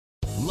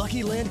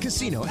Lucky Land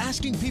Casino,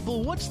 asking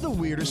people, what's the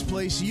weirdest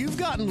place you've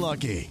gotten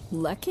lucky?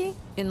 Lucky?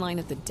 In line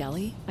at the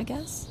deli, I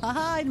guess?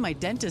 Aha, in my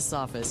dentist's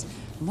office.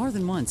 More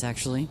than once,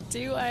 actually.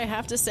 Do I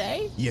have to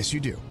say? Yes, you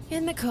do.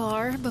 In the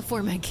car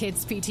before my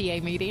kids'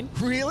 PTA meeting.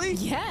 Really?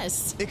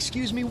 Yes.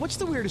 Excuse me, what's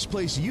the weirdest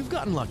place you've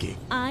gotten lucky?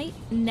 I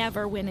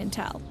never win and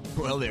tell.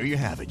 Well, there you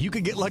have it. You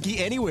can get lucky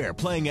anywhere,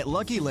 playing at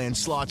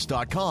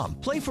LuckyLandSlots.com.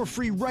 Play for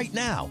free right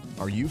now.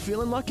 Are you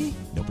feeling lucky?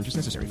 No purchase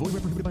necessary. Void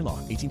where prohibited by law.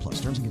 18 plus.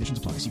 Terms and conditions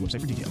apply. See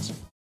website for details.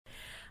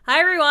 Hi,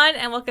 everyone,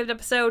 and welcome to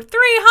episode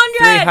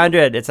 300.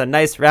 300. It's a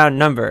nice round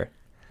number.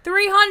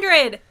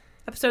 300.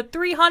 Episode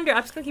 300.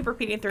 I'm just going to keep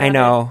repeating 300. I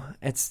know.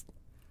 I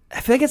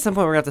feel like at some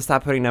point we're going to have to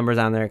stop putting numbers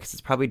on there because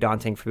it's probably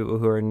daunting for people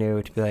who are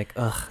new to be like,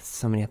 ugh,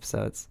 so many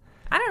episodes.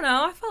 I don't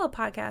know. I follow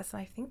podcasts,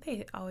 and I think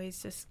they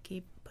always just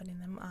keep putting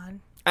them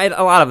on. A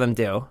lot of them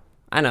do.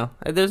 I know.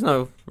 There's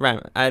no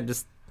rhyme.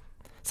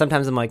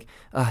 Sometimes I'm like,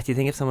 do you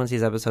think if someone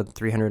sees episode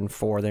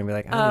 304, they're going to be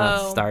like, I'm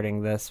not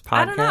starting this podcast?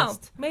 I don't know.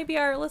 Maybe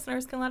our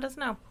listeners can let us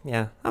know.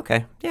 Yeah.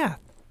 Okay. Yeah.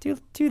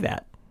 Do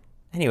that.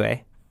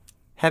 Anyway,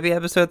 happy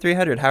episode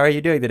 300. How are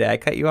you doing today? I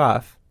cut you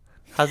off.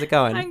 How's it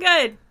going? I'm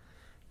good.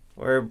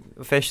 We're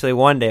officially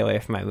one day away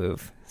from my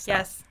move. So.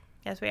 Yes.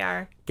 Yes, we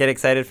are. Get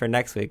excited for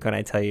next week when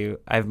I tell you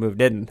I've moved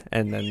in,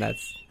 and then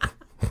that's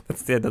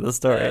the end of the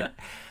story.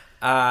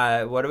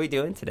 What are we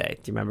doing today?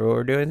 Do you remember what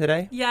we're doing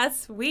today?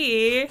 Yes,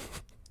 we...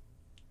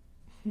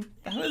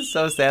 That was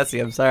so sassy.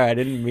 I'm sorry. I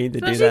didn't mean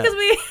to do that.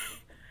 Especially because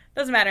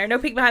doesn't matter. No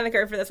peek behind the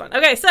curtain for this one.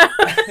 Okay, so...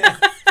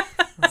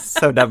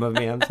 So dumb of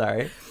me. I'm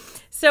sorry.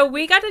 So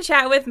we got to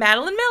chat with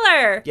Madeline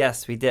Miller.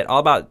 Yes, we did. All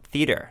about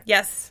theater.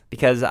 Yes.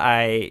 Because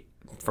I,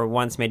 for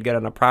once, made good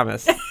on a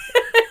promise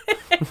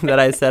that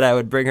I said I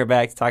would bring her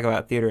back to talk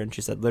about theater, and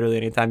she said, literally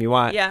anytime you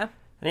want. Yeah.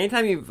 And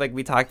anytime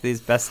we talk to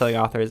these best-selling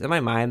authors, in my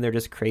mind, they're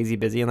just crazy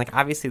busy. And,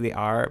 obviously they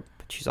are,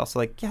 but she's also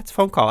like, yeah, it's a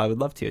phone call. I would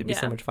love to. It'd be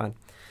so much fun.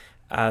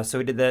 So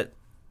we did that,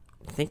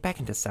 I think back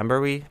in December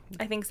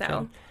I think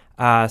so.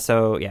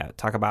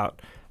 Talk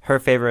about her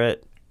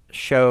favorite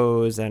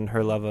shows and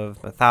her love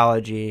of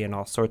mythology and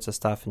all sorts of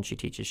stuff. And she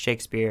teaches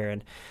Shakespeare.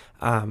 And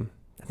I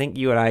think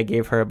you and I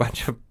gave her a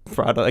bunch of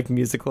broad,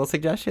 musical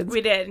suggestions. We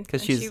did.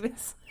 Because I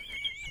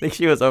think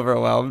she was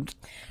overwhelmed.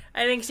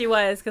 I think she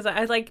was, because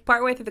I was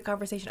partway through the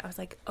conversation, I was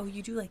like, oh,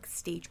 you do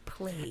stage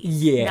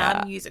plays,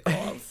 not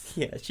musicals.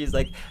 Yeah, she's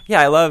like,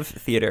 yeah, I love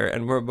theater.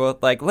 And we're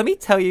both like, let me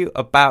tell you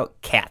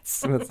about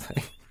Cats. And it's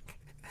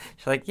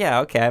she's like,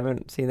 yeah, okay, I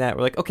haven't seen that.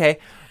 We're like, okay,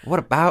 what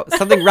about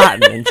Something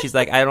Rotten? And she's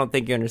like, I don't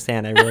think you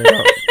understand. I really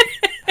don't.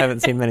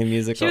 Haven't seen many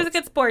musicals. She was a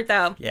good sport,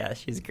 though. Yeah,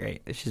 she's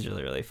great. She's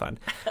really, really fun.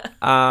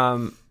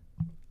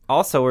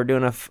 Also, we're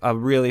doing a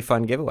really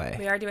fun giveaway.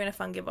 We are doing a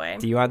fun giveaway.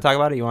 Do you want to talk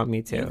about it or you want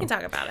me to? You can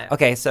talk about it.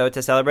 Okay, so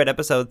to celebrate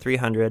episode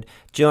 300,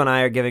 Jill and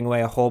I are giving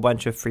away a whole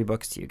bunch of free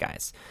books to you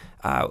guys.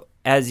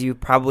 As you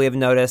probably have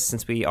noticed,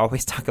 since we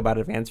always talk about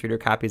advanced reader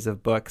copies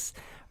of books,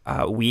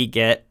 we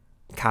get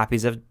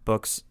copies of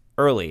books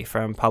early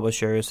from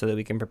publishers so that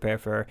we can prepare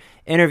for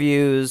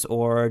interviews,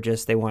 or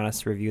just they want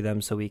us to review them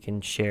so we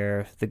can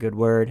share the good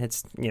word.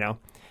 It's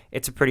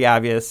a pretty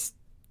obvious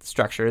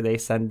structure. They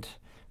send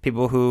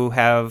people who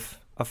have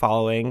a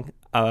following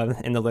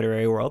in the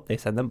literary world, they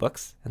send them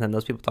books, and then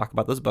those people talk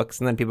about those books,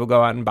 and then people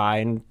go out and buy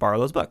and borrow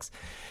those books.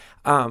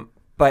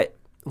 But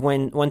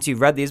once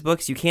you've read these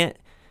books, you can't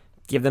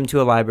give them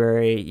to a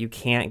library. You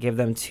can't give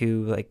them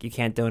to you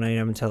can't donate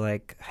them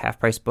to half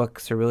price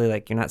books, or really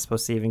you're not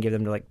supposed to even give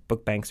them to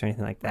book banks or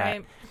anything like that.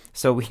 Right.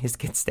 So we just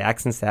get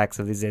stacks and stacks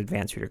of these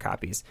advanced reader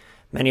copies.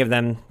 Many of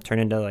them turn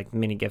into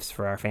mini gifts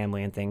for our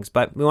family and things,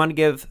 but we want to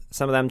give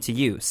some of them to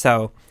you.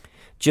 So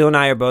Jill and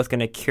I are both going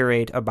to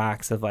curate a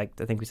box of I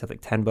think we said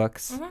 10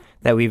 books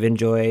that we've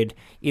enjoyed.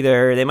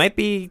 Either they might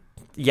be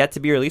yet to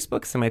be released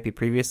books, they might be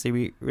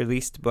previously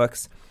released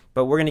books,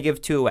 but we're going to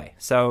give 2 away.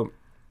 So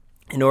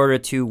in order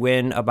to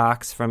win a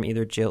box from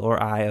either Jill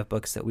or I of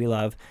books that we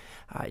love,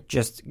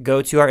 just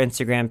go to our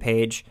Instagram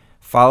page,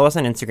 follow us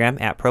on Instagram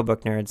at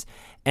ProBookNerds,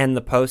 and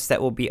the post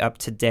that will be up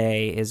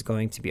today is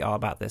going to be all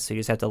about this. So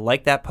you just have to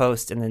like that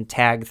post and then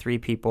tag 3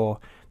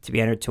 people to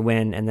be entered to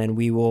win, and then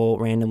we will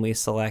randomly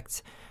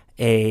select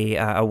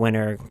a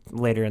winner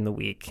later in the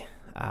week.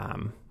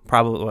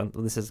 Probably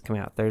this is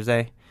coming out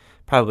Thursday,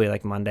 probably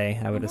Monday,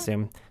 I would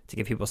assume, to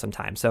give people some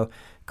time. So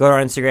go to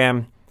our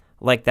Instagram,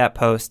 like that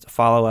post,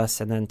 follow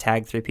us, and then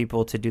tag 3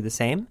 people to do the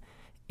same,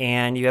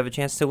 and you have a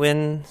chance to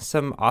win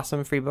some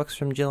awesome free books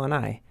from Jill and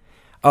I.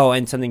 Oh,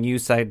 and something you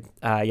said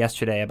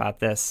yesterday about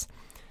this.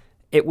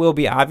 It will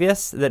be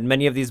obvious that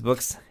many of these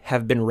books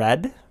have been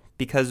read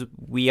because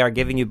we are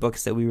giving you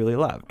books that we really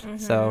loved.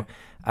 So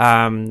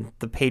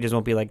the pages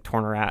won't be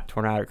torn out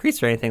or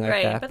creased or anything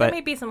like that. But there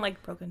may be some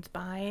broken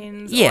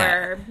spines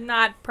or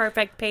not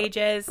perfect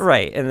pages.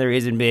 Right. And the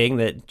reason being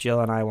that Jill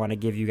and I want to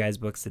give you guys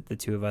books that the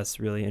 2 of us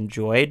really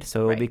enjoyed,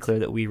 so it will be clear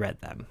that we read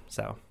them.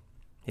 So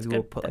maybe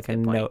we'll put a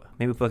note.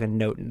 Maybe we'll put a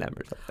note in them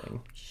or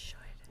something. Should.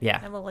 Yeah.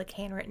 Have little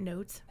handwritten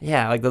notes.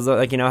 Yeah, those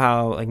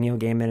how Neil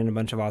Gaiman and a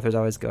bunch of authors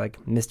always go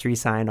mystery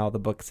sign all the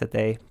books that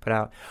they put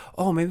out.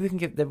 Oh, maybe we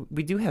can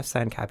we do have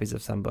signed copies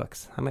of some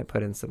books. I might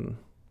put in some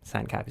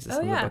signed copies of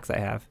some of the books I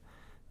have.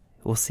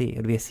 We'll see.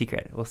 It'll be a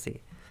secret. We'll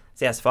see.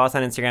 So yes, follow us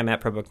on Instagram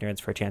at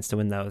ProBookNerds for a chance to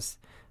win those.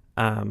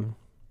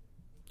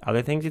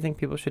 Other things you think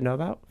people should know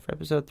about for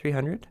episode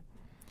 300?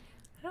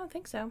 I don't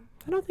think so.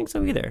 I don't think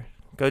so either.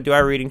 Go do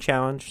our reading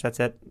challenge. That's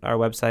at our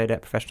website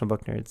at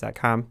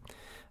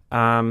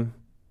professionalbooknerds.com.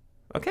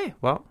 Okay,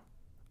 well,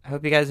 I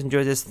hope you guys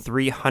enjoyed this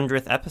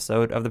 300th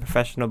episode of the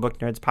Professional Book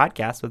Nerds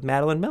podcast with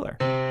Madeline Miller.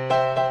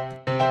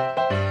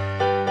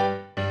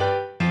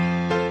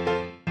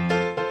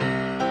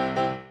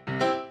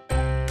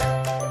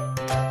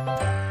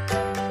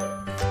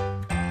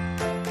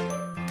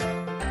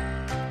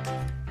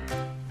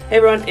 Hey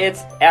everyone,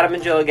 it's Adam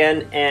and Jill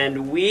again,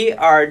 and we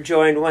are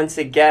joined once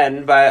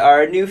again by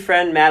our new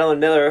friend Madeline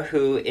Miller,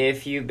 who,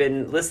 if you've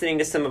been listening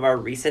to some of our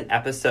recent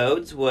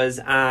episodes, was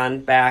on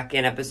back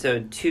in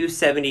episode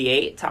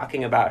 278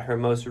 talking about her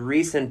most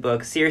recent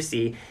book,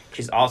 Circe.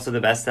 She's also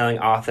the best-selling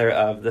author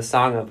of The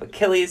Song of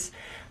Achilles.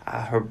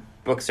 Her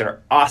books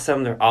are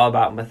awesome. They're all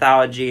about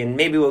mythology, and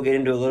maybe we'll get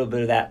into a little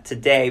bit of that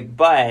today,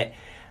 but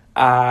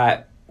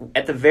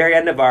at the very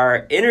end of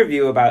our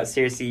interview about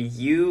Circe,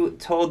 you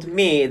told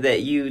me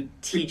that you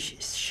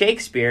teach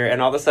Shakespeare,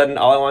 and all of a sudden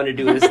all I wanted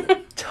to do was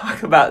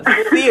talk about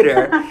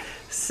theater.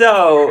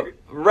 So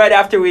right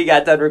after we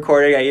got done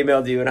recording, I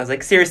emailed you, and I was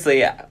like,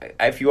 seriously,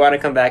 if you want to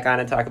come back on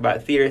and talk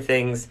about theater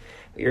things,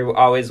 you're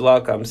always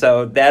welcome.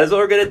 So that is what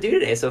we're going to do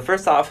today. So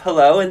first off,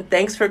 hello, and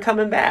thanks for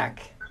coming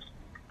back.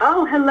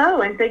 Oh,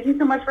 hello, and thank you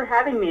so much for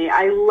having me.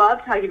 I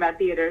love talking about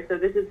theater, so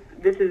this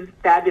is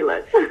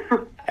fabulous.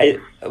 I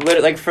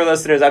literally, like, for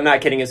listeners, I'm not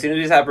kidding. As soon as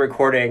we stopped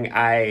recording,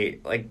 I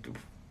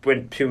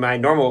went to my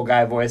normal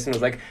guy voice and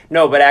was like,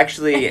 no, but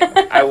actually,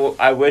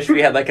 I wish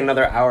we had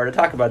another hour to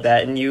talk about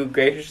that. And you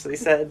graciously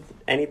said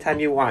anytime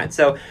you want.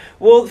 So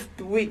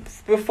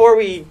before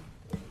we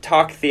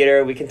talk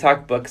theater, we can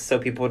talk books so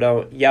people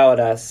don't yell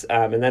at us,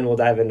 and then we'll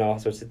dive into all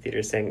sorts of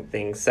theater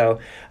things. So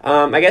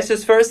I guess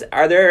just first,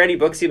 are there any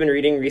books you've been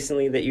reading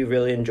recently that you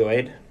really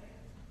enjoyed?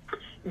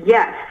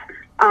 Yes.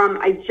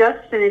 I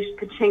just finished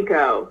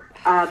Pachinko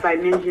by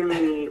Min Jin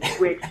Lee,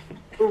 which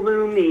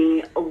blew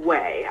me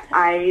away.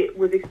 I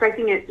was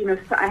expecting it,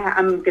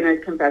 I'm going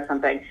to confess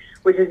something,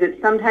 which is that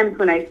sometimes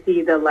when I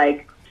see the,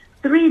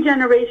 3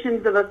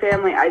 generations of a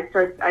family,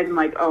 I'm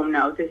like, oh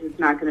no, this is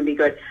not going to be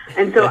good.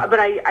 And so, but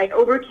I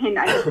overcame,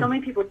 I had so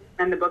many people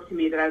send the book to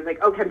me that I was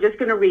like, okay, I'm just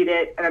going to read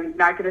it, and I'm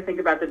not going to think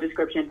about the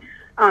description.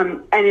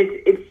 And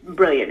it's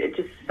brilliant. It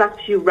just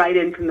sucks you right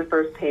in from the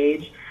first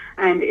page.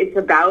 And it's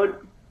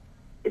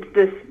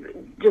this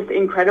just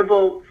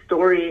incredible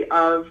story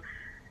of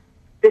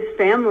this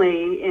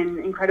family in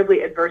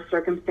incredibly adverse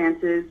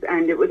circumstances.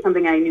 And it was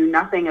something I knew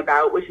nothing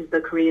about, which is the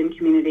Korean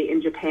community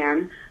in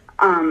Japan.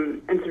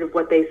 And sort of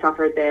what they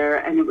suffered there,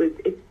 and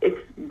it's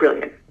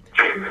brilliant.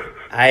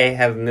 I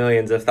have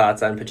millions of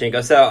thoughts on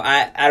Pachinko. So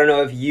I don't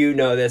know if you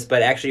know this,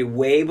 but actually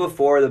way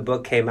before the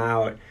book came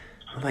out,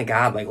 oh my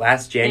God,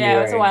 last January. Yeah,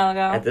 it was a while ago.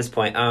 At this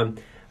point,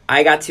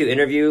 I got to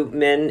interview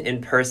Min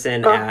in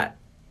person at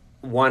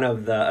one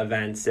of the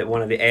events, at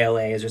one of the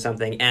ALAs or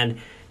something, and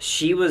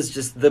she was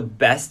just the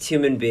best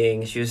human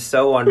being. She was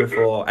so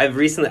wonderful.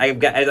 Since then I've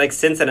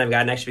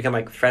gotten actually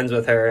become friends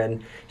with her,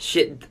 and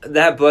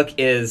that book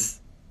is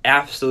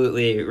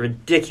absolutely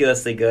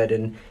ridiculously good,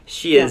 and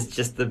she is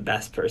just the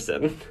best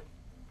person.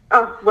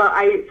 Oh, well,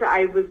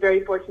 I was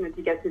very fortunate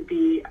to get to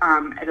be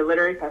at a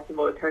literary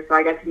festival with her, so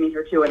I got to meet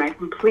her too, and I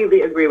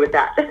completely agree with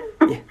that.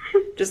 Yeah.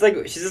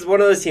 She's just one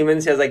of those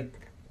humans who has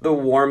the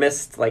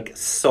warmest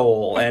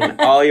soul,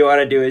 and all you want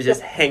to do is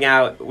just hang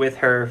out with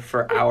her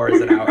for hours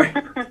and hours.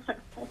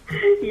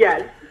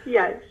 Yes.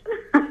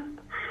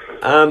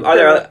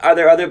 Are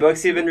there other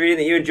books you've been reading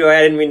that you enjoy?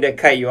 I didn't mean to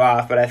cut you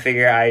off, but I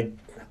figure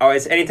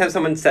anytime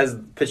someone says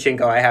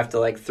Pachinko, I have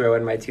to throw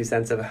in my 2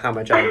 cents of how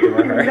much I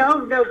adore her.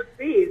 No,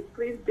 please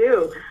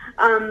do.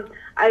 I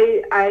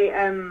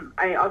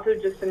also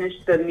just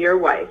finished The Mere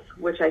Wife,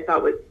 which I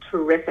thought was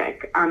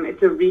terrific.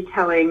 It's a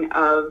retelling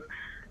of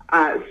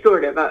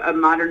sort of a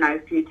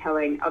modernized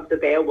retelling of the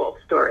Beowulf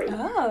story.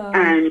 Oh.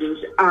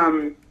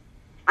 And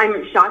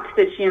I'm shocked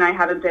that she and I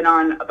haven't been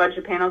on a bunch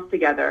of panels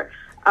together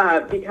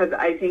because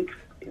I think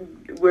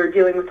we're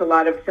dealing with a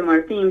lot of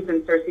similar themes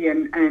in Circe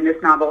and in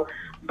this novel.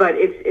 But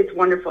it's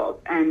wonderful,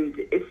 and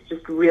it's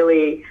just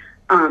really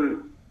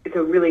it's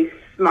a really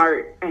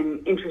smart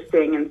and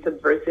interesting and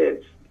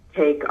subversive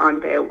take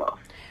on Beowulf.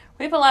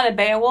 We have a lot of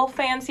Beowulf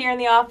fans here in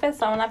the office,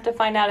 so I'm going to have to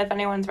find out if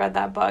anyone's read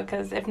that book,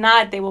 because if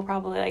not, they will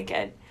probably like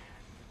it.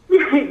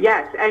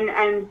 Yes,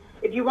 and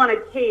if you want to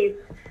taste,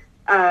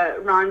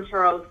 Ron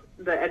Charles,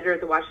 the editor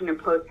at the Washington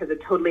Post, has a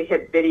totally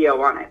hit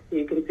video on it, so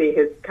you can see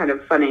his kind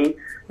of funny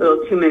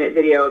little 2-minute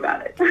video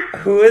about it.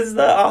 Who is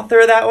the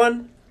author of that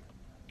one?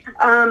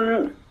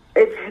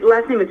 Its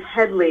last name is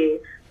Headley.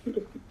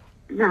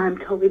 No, I'm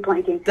totally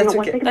blanking. That's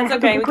okay. That's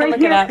okay. We can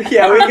look it up.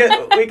 Yeah, we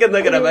can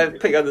look it up. I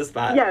put you on the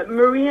spot. Yeah,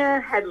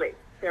 Maria Headley.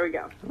 There we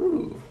go.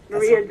 Ooh,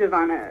 Maria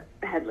Devana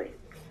Headley.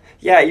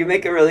 Yeah, you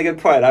make a really good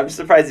point. I'm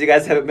surprised you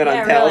guys haven't been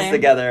on panels really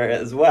together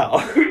as well.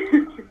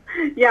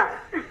 Yeah.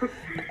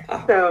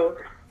 So,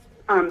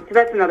 So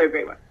that's another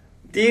great one.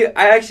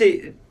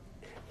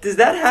 Does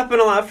that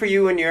happen a lot for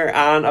you when you're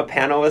on a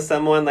panel with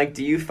someone? Like,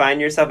 do you find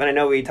yourself, and I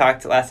know we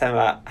talked last time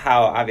about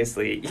how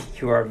obviously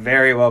you are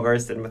very well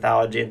versed in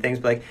mythology and things,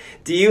 but like,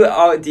 do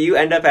you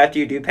end up after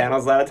you do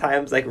panels a lot of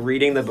times, like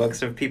reading the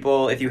books of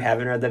people if you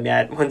haven't read them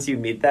yet once you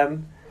meet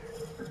them?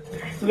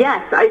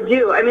 Yes, I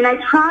do. I mean, I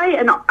try,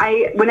 and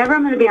whenever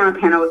I'm going to be on a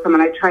panel with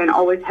someone, I try and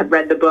always have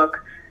read their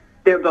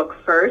book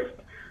first.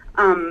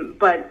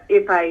 But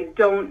if I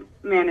don't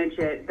manage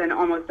it, then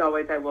almost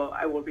always I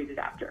will read it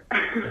after.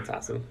 That's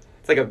awesome.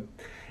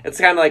 It's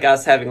kind of like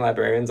us having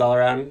librarians all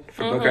around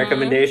for book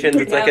recommendations.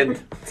 It's like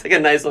a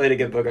nice way to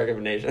get book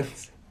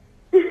recommendations.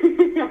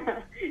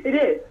 Yeah, it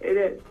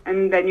is.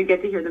 And then you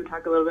get to hear them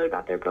talk a little bit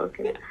about their book.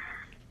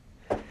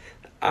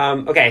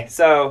 Okay,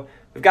 so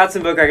we've got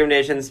some book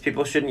recommendations.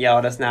 People shouldn't yell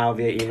at us now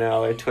via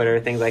email or Twitter,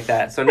 things like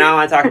that. So now I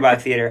want to talk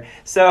about theater.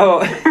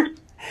 So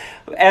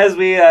as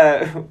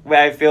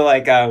I feel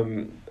like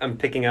I'm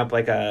picking up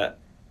like a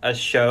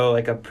show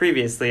like a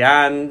previously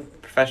on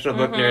Professional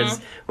Book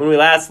Nerds. When we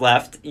last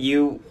left,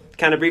 you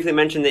kind of briefly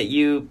mentioned that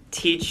you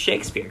teach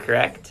Shakespeare,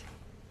 correct?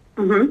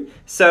 Mm-hmm.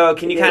 So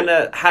can you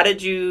how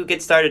did you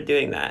get started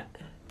doing that?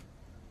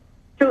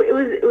 So it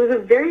was a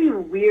very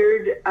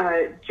weird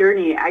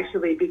journey,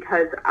 actually,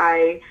 because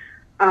I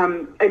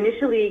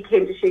initially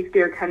came to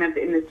Shakespeare kind of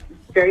in this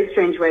very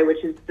strange way,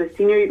 which is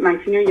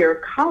my senior year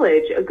of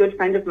college. A good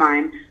friend of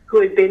mine who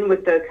had been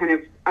with the kind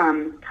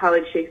of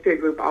college Shakespeare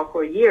group all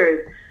 4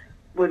 years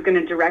was going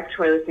to direct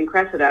Troilus and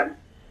Cressida,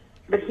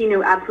 but he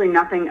knew absolutely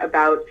nothing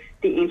about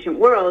the ancient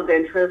world,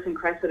 and Troilus and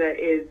Cressida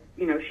is,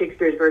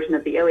 Shakespeare's version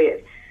of the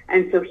Iliad.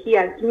 And so he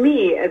asked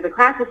me as a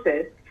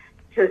classicist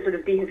to sort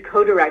of be his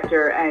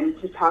co-director and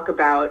to talk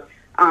about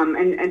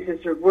and to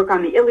sort of work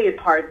on the Iliad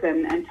parts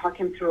and talk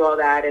him through all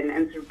that and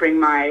sort of bring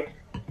my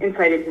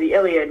insight into the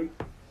Iliad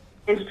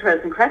into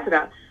Troilus and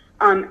Cressida.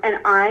 And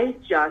I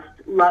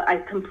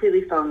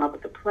completely fell in love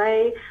with the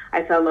play.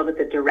 I fell in love with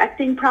the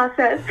directing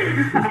process.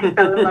 I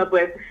fell in love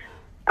with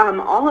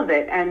all of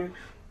it. And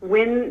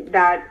when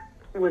that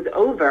was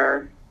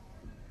over,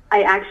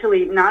 I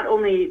actually, not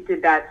only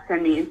did that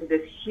send me into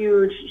this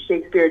huge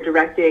Shakespeare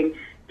directing,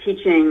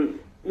 teaching,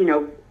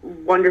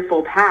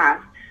 wonderful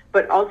path,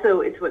 but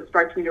also it's what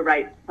sparked me to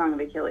write Song of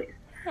Achilles.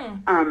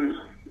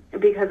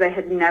 Because I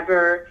had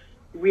never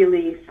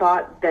really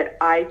thought that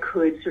I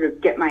could sort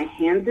of get my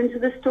hands into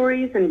the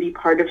stories and be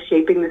part of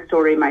shaping the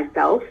story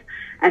myself.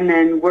 And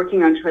then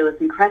working on Troilus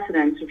and Cressida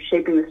and sort of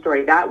shaping the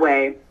story that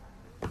way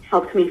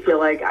helped me feel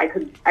like I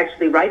could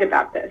actually write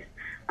about this,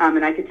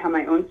 and I could tell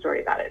my own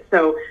story about it.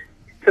 So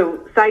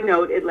side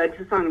note, it led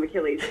to Song of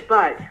Achilles,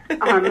 but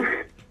it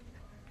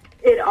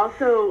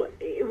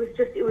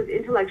was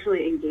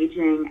intellectually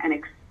engaging and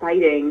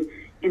exciting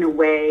in a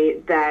way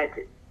that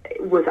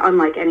was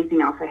unlike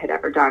anything else I had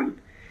ever done.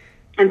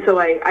 And so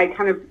I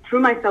kind of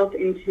threw myself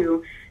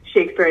into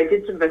Shakespeare. I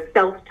did sort of a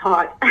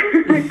self-taught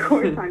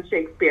course on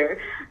Shakespeare,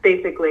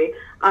 basically.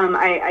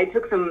 I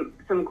took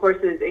some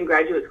courses in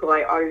graduate school.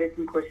 I audited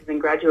some courses in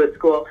graduate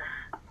school,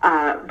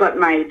 but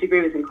my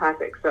degree was in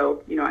classics,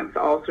 so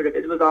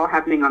it was all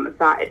happening on the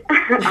side.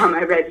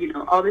 I read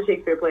all the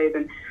Shakespeare plays,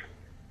 and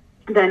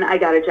then I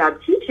got a job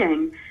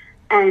teaching,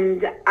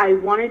 and I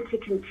wanted to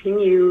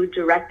continue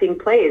directing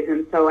plays,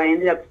 and so I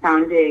ended up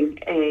founding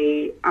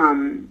a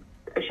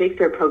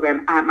Shakespeare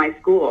program at my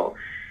school,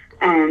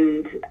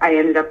 and I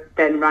ended up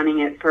then running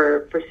it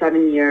for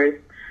 7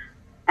 years,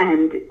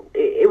 and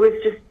it was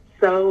just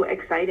so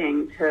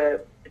exciting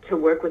to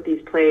work with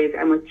these plays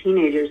and with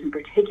teenagers in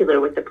particular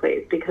with the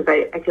plays, because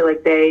I feel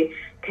like they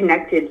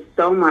connected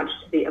so much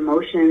to the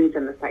emotions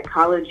and the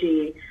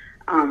psychology.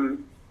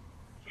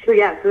 So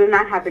then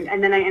that happened,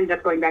 and then I ended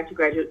up going back to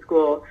graduate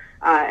school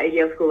at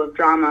Yale School of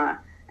Drama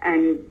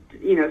and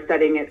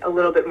studying it a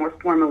little bit more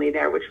formally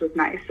there, which was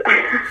nice.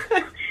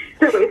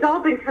 So it's all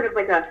been kind of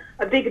like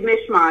a big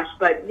mishmash,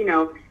 but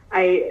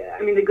I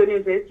mean the good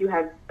news is you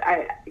have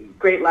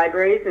great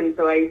libraries, and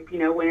so I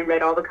went and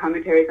read all the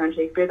commentaries on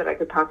Shakespeare that I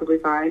could possibly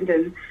find,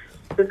 and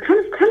so it's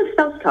kind of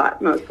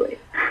self-taught mostly.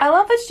 I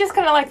love that you just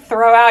kind of like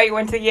throw out you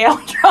went to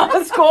Yale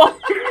Drama School.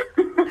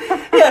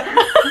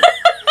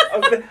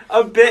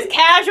 A bit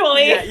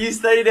casually. Yeah, you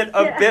studied it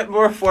a bit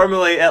more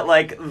formally at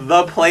like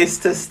the place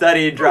to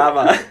study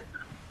drama.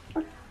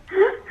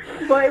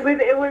 Well,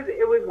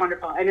 it was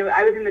wonderful. I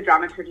was in the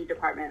dramaturgy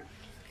department,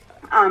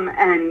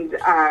 and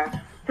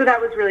so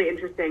that was really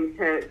interesting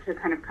to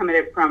kind of come at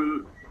it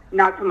from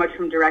not so much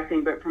from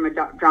directing, but from a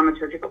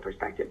dramaturgical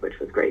perspective, which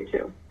was great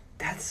too.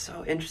 That's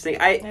so interesting.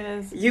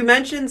 You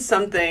mentioned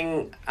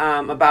something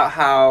about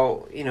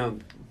how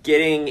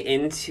getting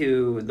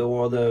into the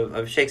world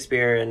of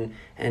Shakespeare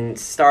and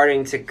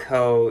starting to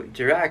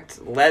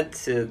co-direct led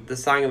to the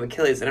Song of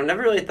Achilles. And I've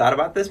never really thought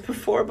about this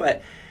before,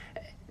 but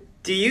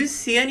do you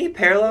see any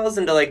parallels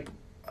into like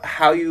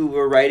how you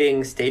were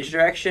writing stage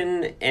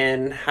direction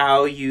and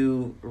how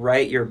you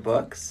write your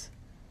books?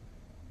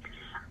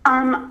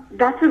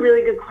 That's a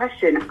really good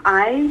question.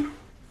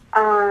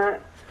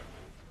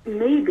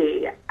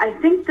 Maybe. I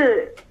think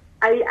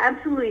I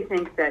absolutely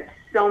think that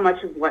so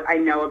much of what I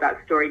know about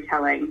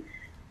storytelling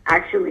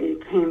actually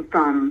came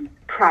from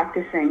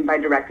practicing by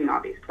directing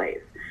all these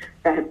plays.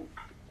 That,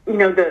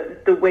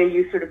 the way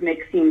you sort of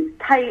make scenes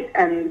tight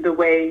and the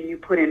way you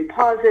put in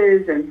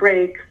pauses and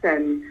breaks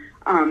and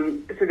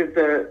sort of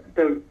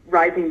the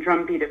rising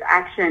drumbeat of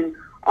action,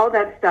 all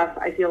that stuff,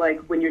 I feel like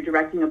when you're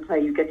directing a play,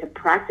 you get to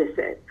practice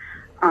it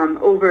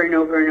over and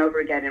over and over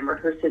again and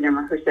rehearse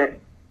it.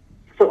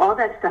 So all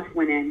that stuff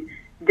went in,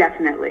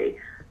 definitely.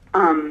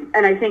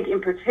 And I think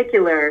in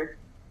particular,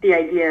 the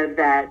idea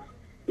that,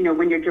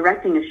 when you're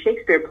directing a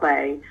Shakespeare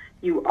play,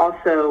 you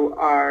also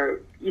are,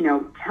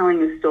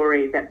 telling a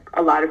story that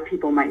a lot of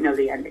people might know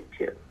the ending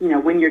to.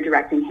 When you're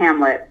directing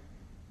Hamlet,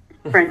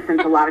 for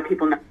instance, a lot of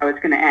people know how it's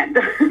going to end.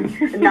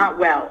 Not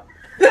well.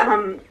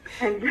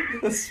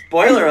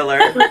 Spoiler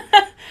alert.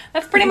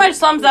 That pretty much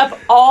sums up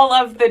all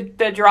of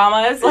the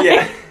dramas. How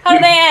do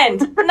they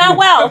end? Not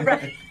well.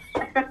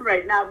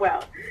 Right, not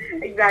well.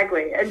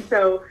 Exactly. And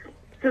so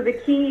the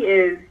key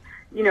is,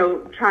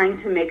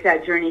 trying to make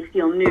that journey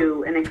feel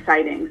new and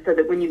exciting so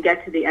that when you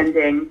get to the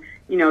ending,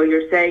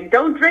 you're saying,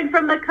 "Don't drink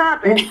from the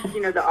cup," and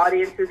the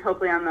audience is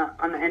hopefully on the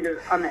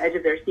edge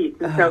of their seats.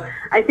 And so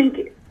I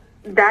think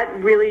that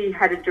really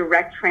had a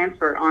direct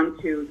transfer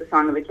onto the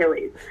Song of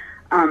Achilles,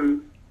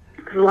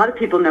 because a lot of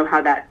people know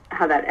how that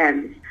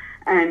ends,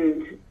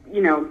 and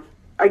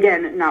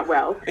again, not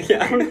well.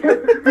 Yeah. And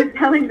so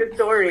telling the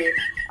story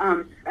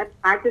and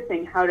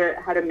practicing how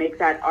to make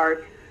that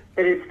arc,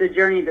 that it's the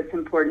journey that's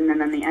important,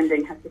 and then the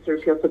ending has to sort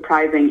of feel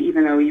surprising,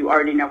 even though you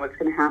already know what's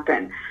going to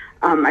happen.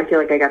 I feel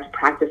like I got to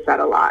practice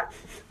that a lot,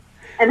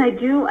 and I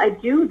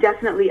do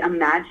definitely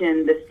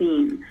imagine the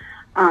scene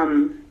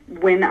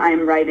when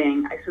I'm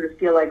writing. I sort of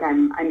feel like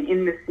I'm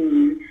in the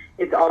scene.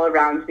 It's all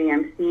around me.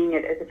 I'm seeing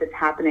it as if it's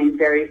happening,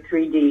 very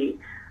 3D.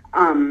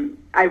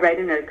 I write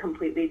in a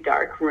completely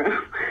dark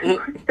room,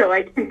 so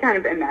I can kind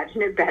of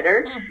imagine it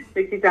better. It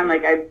makes me sound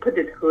like I put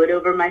this hood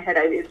over my head.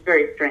 It's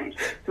very strange.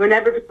 So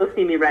whenever people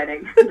see me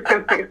writing,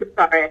 I'm like,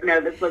 sorry, I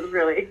know this looks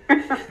really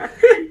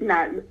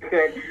not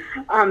good.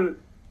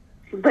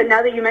 But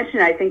now that you mention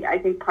it, I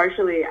think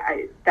partially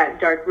that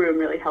dark room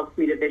really helps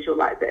me to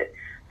visualize it,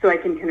 so I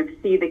can kind of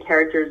see the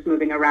characters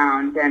moving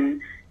around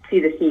and see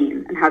the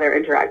scene and how they're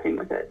interacting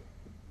with it.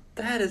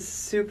 That is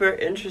super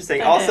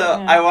interesting. Also,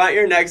 I want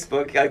your next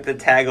book, like the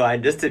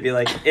tagline, just to be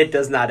like, "It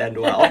does not end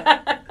well."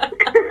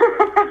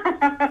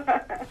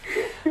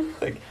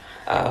 Like,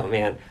 oh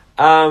man.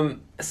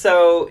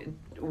 So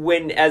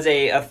when, as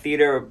a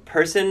theater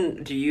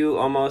person, do you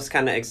almost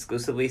kind of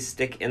exclusively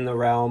stick in the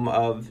realm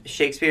of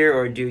Shakespeare,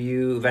 or do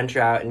you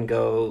venture out and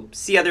go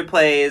see other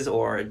plays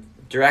or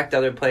direct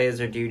other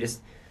plays, or do you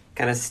just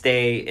kind of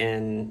stay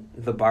in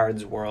the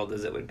Bard's world,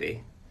 as it would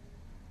be?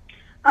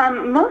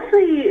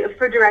 Mostly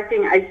for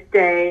directing, I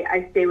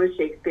stay with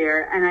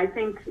Shakespeare, and I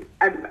think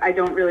I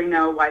don't really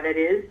know why that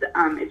is.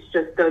 It's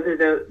just those are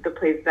the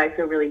plays that I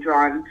feel really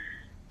drawn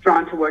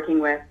to working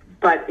with.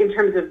 But in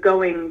terms of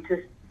going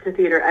to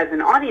theater as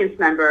an audience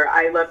member,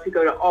 I love to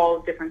go to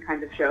all different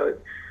kinds of shows.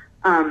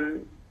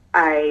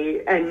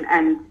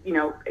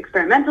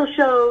 Experimental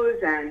shows,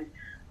 and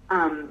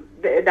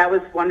that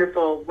was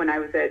wonderful when I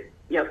was at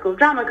Yale School of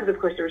Drama, because of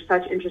course there was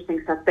such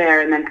interesting stuff there.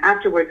 And then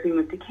afterwards we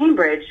moved to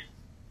Cambridge,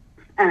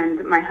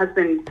 and my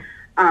husband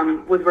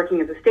was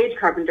working as a stage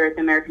carpenter at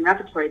the American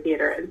Repertory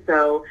Theater, and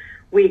so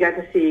we got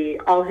to see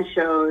all his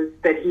shows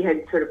that he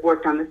had sort of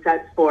worked on the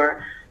sets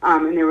for,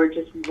 and they were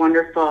just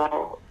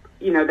wonderful.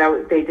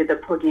 They did the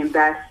Porgy and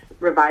Bess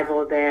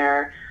revival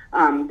there.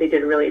 They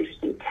did a really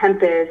interesting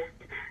Tempest.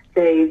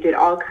 They did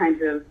all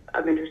kinds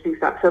of interesting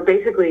stuff. So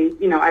basically,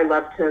 I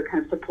love to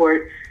kind of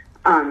support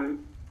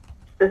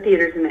the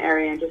theaters in the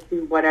area and just see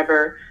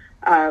whatever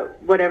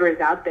is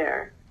out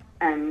there.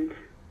 And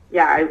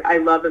yeah, I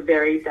love a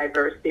very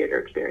diverse theater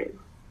experience.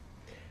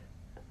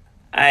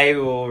 I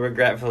will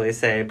regretfully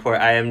say,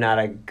 I am not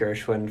a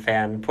Gershwin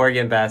fan. Porgy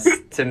and Bess,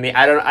 to me,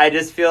 I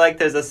just feel like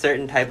there's a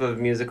certain type of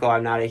musical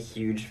I'm not a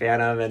huge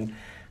fan of, and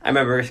I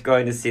remember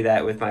going to see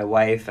that with my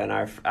wife and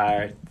our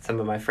some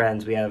of my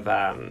friends. We have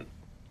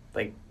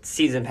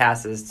season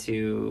passes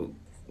to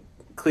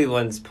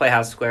Cleveland's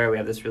Playhouse Square. We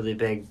have this really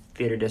big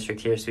theater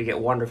district here, so we get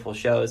wonderful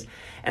shows,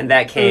 and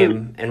that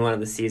came in one of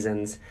the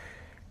seasons,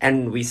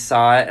 and we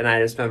saw it, and I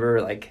just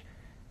remember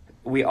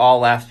we all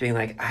left being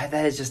like,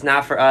 that is just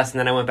not for us. And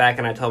then I went back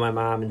and I told my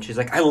mom, and she's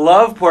like, I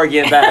love Porgy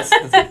and Bess.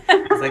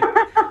 I was like,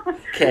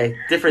 okay,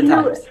 different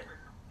times.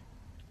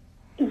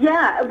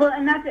 Yeah, well,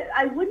 and that's it.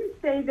 I wouldn't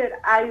say that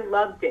I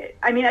loved it.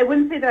 I mean, I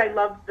wouldn't say that I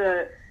loved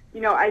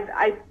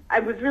I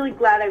was really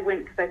glad I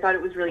went because I thought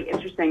it was really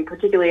interesting,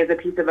 particularly as a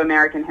piece of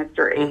American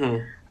history.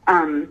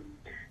 Mm-hmm.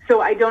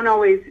 So I don't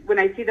always, when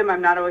I see them,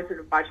 I'm not always sort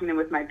of watching them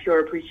with my pure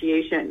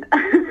appreciation.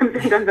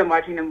 Sometimes I'm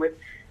watching them with,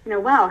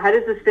 wow, how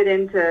does this fit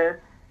into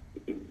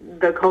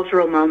the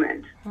cultural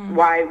moment?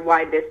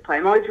 Why this play?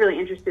 I'm always really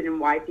interested in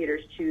why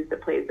theaters choose the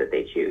plays that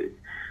they choose,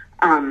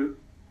 and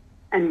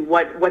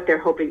what they're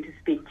hoping to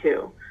speak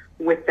to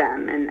with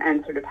them,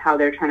 and sort of how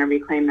they're trying to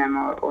reclaim them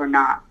or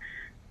not.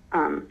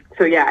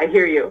 So yeah, I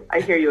hear you.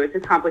 It's a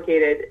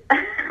complicated.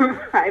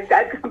 I've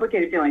got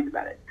complicated feelings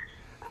about it.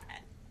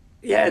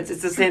 Yeah,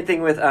 it's the same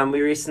thing with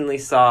we recently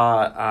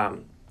saw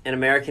An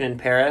American in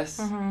Paris,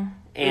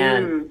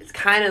 and it's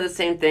kind of the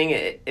same thing.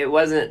 It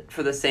wasn't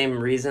for the same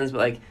reasons, but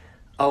like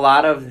a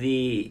lot of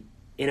the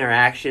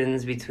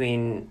interactions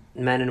between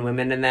men and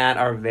women in that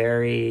are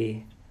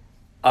very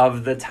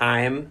of the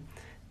time.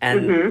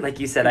 And like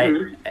you said,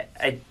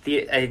 I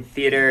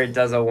theater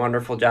does a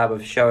wonderful job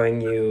of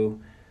showing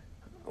you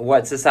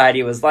what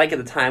society was like at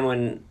the time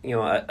when, you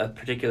know, a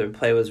particular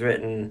play was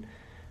written.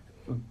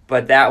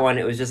 But that one,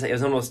 it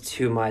was almost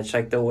too much.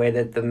 Like the way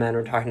that the men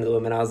were talking to the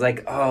women, I was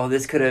like, oh,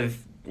 this could have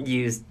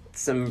used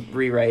some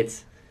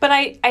rewrites. But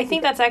I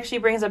think that's actually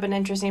brings up an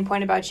interesting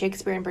point about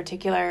Shakespeare in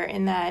particular,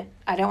 in that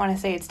I don't want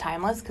to say it's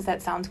timeless because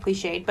that sounds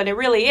cliched, but it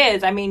really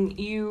is. I mean,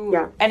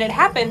 and it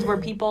happens where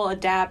people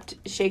adapt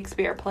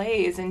Shakespeare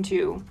plays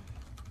into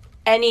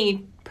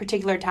any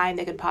particular time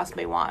they could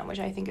possibly want, which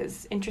I think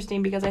is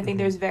interesting because I think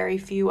there's very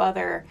few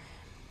other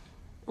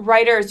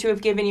writers who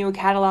have given you a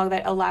catalog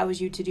that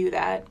allows you to do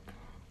that.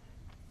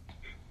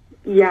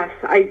 Yes,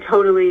 I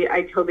totally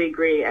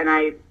agree. And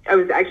I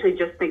was actually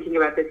just thinking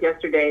about this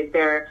yesterday.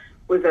 There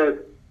was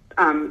the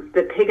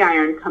Pig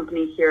Iron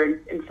Company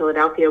here in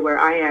Philadelphia, where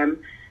I am,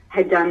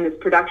 had done this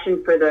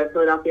production for the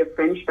Philadelphia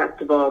Fringe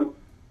Festival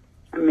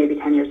maybe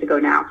 10 years ago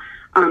now.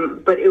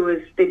 But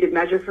they did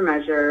measure for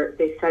measure.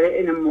 They set it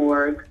in a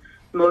morgue.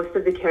 Most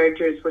of the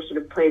characters were sort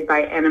of played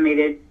by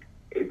animated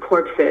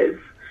corpses.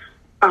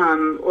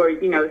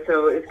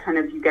 So it's kind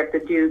of, you get the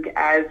Duke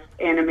as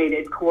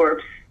animated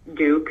corpse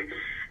Duke.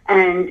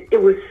 And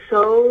it was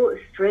so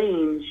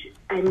strange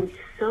and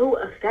so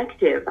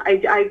effective.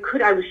 I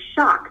was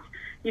shocked.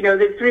 You know,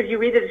 that sort of, you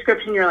read the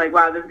description, you're like,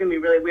 wow, this is going to be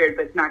really weird,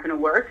 but it's not going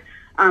to work.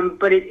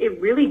 But it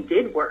really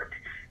did work.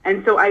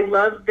 And so I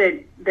love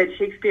that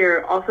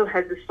Shakespeare also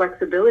has this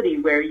flexibility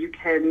where you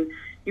can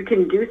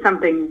do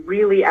something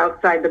really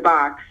outside the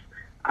box,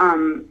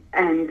 and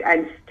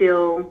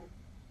still,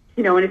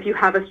 you know, and if you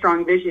have a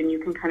strong vision, you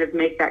can kind of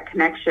make that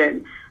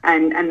connection,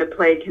 and the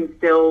play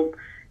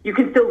you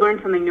can still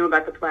learn something new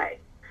about the play.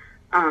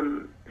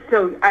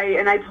 So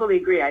I totally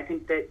agree. I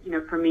think that, you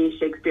know, for me,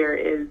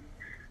 Shakespeare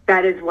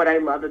that is what I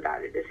love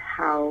about it, is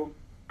how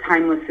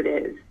timeless it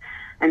is,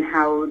 and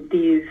how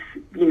these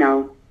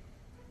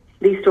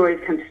stories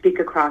can speak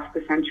across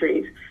the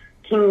centuries.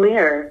 King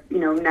Lear, you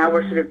know, now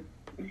we're sort of,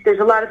 there's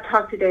a lot of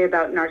talk today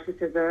about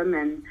narcissism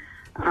and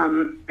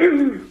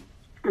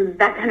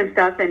that kind of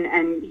stuff,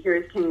 and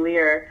here's King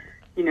Lear,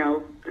 you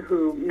know,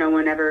 who no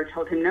one ever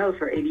told him no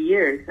for 80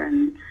 years,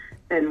 and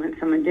then when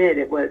someone did,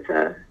 it was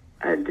a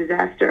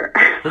disaster.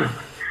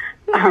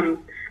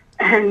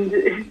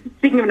 And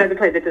speaking of another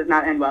play that does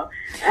not end well,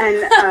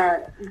 and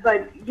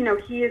but you know,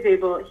 he's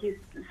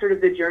sort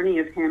of the journey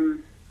of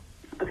him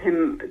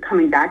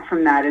coming back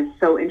from that is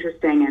so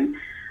interesting.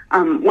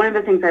 And one of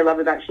the things I love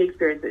about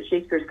Shakespeare is that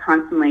Shakespeare's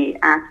constantly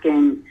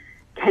asking,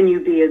 can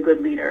you be a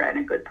good leader and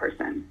a good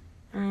person?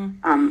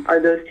 Are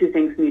those two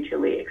things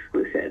mutually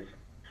exclusive?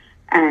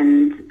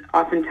 And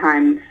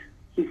oftentimes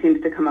he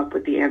seems to come up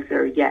with the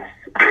answer, yes.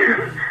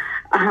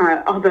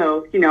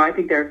 Although, you know, I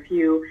think there are a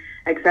few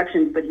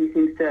exceptions, but he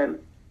seems to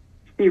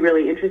be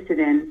really interested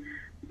in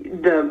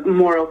the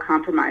moral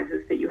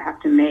compromises that you have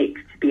to make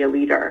to be a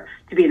leader,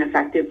 to be an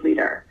effective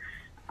leader.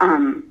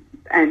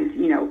 And,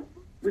 you know,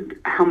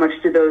 how much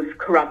do those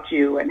corrupt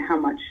you, and how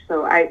much?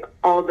 So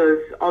all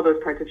those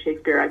parts of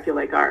Shakespeare, I feel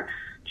like, are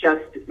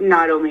just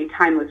not only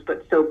timeless,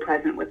 but so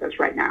present with us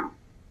right now.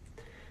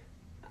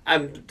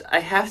 I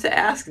have to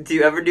ask, do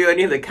you ever do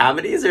any of the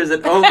comedies, or is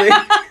it only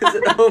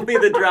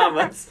the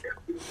dramas?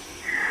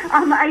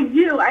 I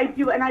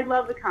do, and I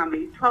love the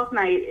comedies. Twelfth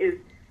Night is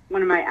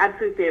one of my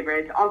absolute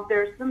favorites.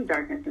 There's some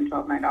darkness in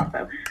Twelfth Night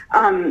also.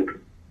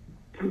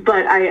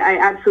 But I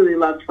absolutely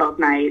love Twelfth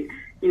Night.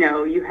 You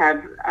know, you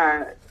have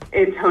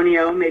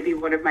Antonio, maybe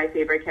one of my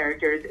favorite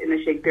characters in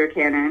the Shakespeare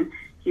canon.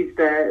 He's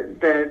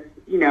the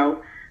you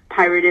know,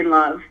 pirate in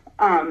love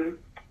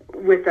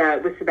with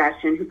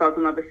Sebastian, who falls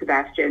in love with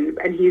Sebastian.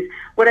 And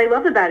what I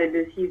love about it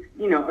is he's,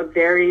 you know, a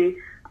very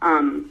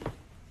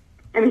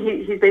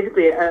he's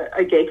basically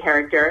a gay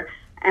character,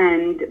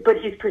 but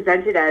he's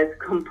presented as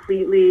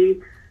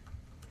completely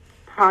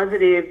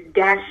positive,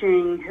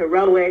 dashing,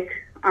 heroic.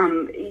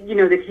 You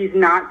know, that he's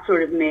not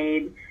sort of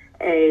made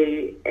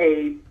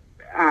a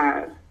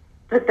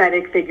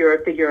pathetic figure,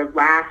 a figure of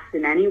laughs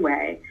in any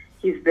way.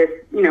 He's this,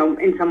 you know,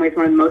 in some ways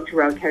one of the most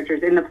heroic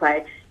characters in the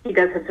play. He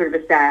does have sort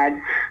of a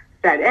sad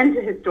end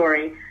to his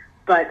story,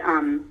 but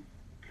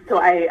so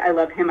I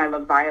love him. I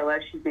love Viola.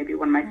 She's maybe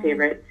one of my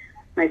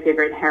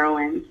favorite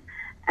heroines.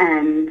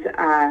 And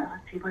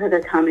let's see, what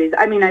other comedies?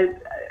 I mean,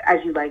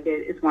 As You Like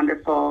It is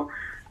wonderful,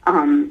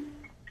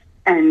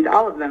 and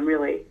all of them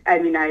really. I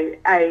mean,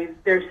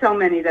 there's so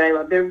many that I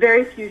love. There are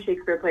very few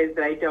Shakespeare plays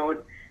that I don't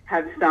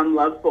have some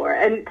love for.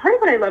 And part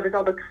of what I love is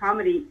all the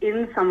comedy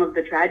in some of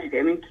the tragedy.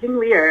 I mean, King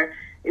Lear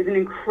is an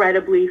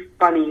incredibly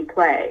funny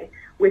play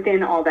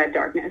within all that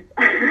darkness.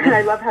 And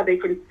I love how that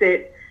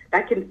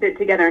can sit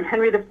together. And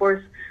Henry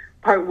IV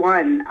part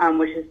one,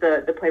 which is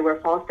the play where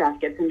Falstaff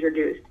gets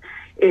introduced,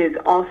 is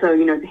also,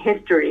 the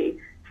history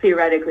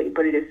theoretically,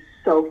 but it is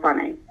so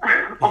funny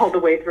all the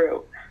way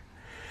through.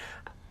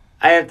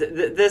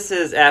 This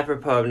is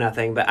apropos of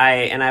nothing, but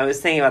I was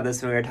thinking about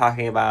this when we were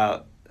talking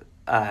about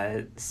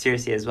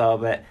Circe as well,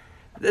 but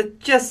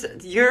just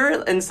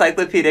your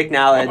encyclopedic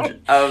knowledge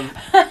of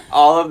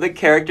all of the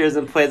characters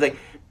and plays, like,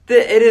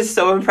 it is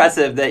so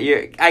impressive that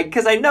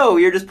because I know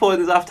you're just pulling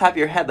this off the top of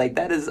your head. Like,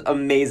 that is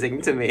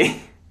amazing to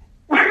me.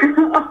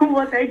 Oh,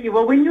 well, thank you.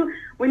 Well,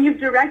 when you've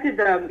directed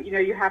them,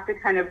 you have to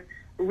kind of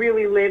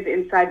really live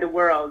inside the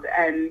world,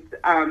 and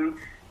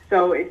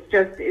so it's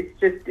just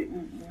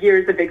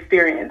years of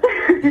experience.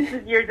 It's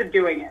just years of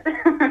doing it.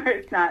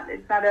 It's not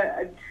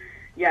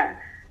yeah.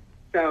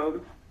 So,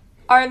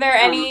 are there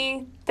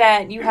any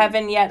that you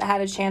haven't yet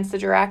had a chance to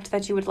direct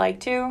that you would like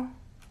to?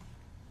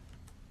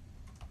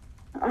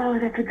 Oh,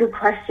 that's a good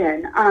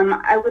question.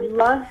 I would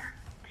love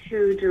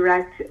to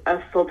direct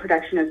a full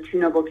production of Two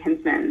Noble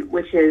Kinsmen,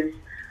 which is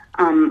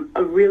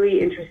a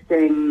really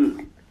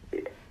interesting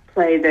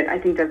play that I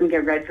think doesn't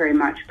get read very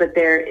much, but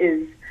there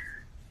is,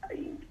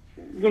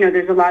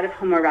 there's a lot of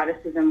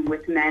homoeroticism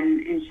with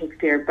men in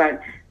Shakespeare,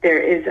 but there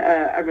is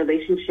a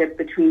relationship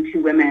between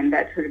two women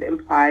that sort of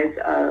implies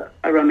a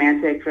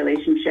romantic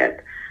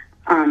relationship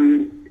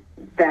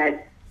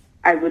that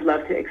I would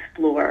love to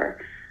explore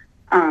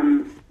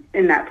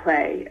in that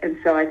play. And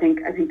so I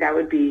think that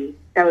would be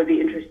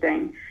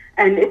interesting.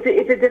 And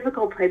it's a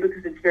difficult play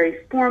because it's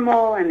very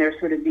formal, and there's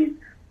sort of these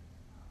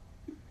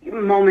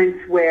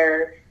moments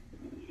where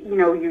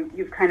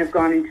you've kind of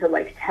gone into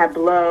like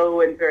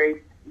tableau and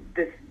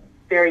this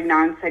very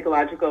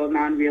non-psychological,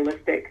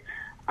 non-realistic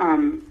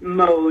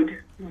mode.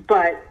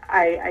 But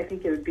I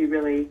think it would be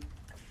really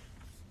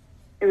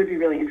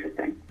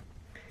interesting.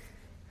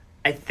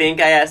 I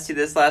think I asked you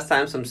this last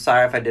time, so I'm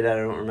sorry if I did. I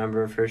don't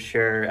remember for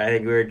sure. I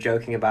think we were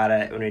joking about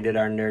it when we did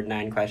our Nerd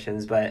 9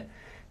 questions. But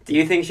do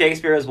you think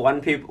Shakespeare is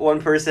one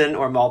person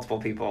or multiple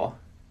people?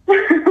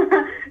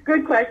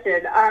 Good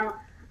question.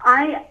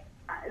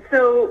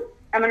 So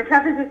I'm going to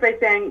preface this by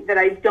saying that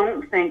I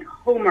don't think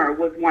Homer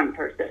was one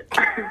person.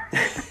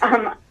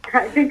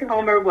 I think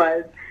Homer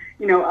was,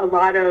 a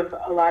lot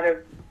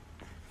of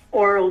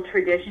oral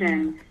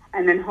tradition,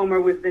 and then Homer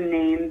was the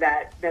name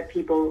that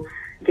people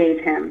gave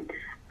him.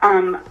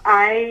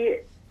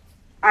 I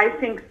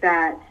think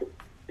that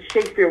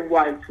Shakespeare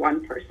was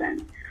one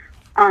person,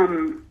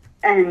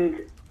 and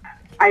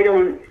I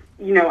don't.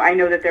 I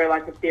know that there are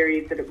lots of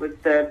theories that it was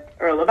the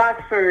Earl of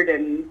Oxford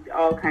and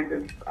all kinds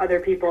of other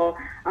people,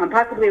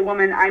 possibly a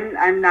woman.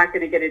 I'm not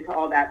going to get into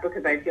all that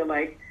because I feel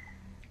like,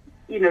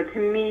 to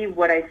me,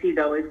 what I see,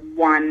 though, is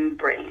one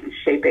brain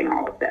shaping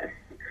all of this.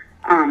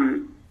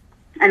 And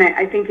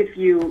I think if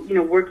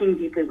working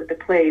deeply with the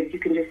plays, you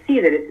can just see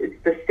that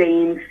it's the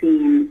same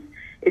themes,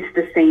 it's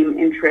the same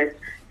interests.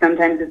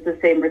 Sometimes it's the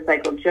same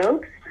recycled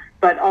jokes,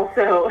 but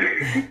also,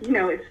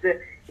 it's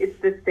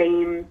the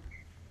same.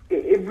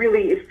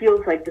 It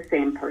feels like the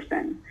same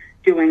person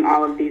doing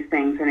all of these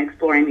things and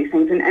exploring these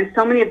things. And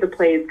so many of the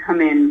plays come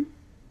in,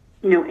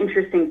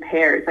 interesting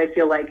pairs. I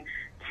feel like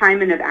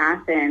Timon of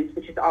Athens,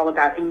 which is all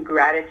about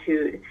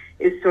ingratitude,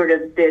 is sort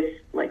of this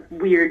like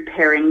weird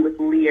pairing with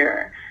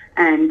Lear.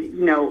 And,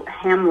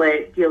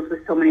 Hamlet deals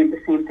with so many of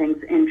the same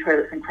things in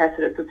Troilus and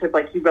Cressida. So it's sort of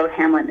like he wrote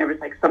Hamlet and there was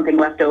like something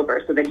left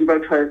over. So then he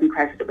wrote Troilus and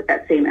Cressida with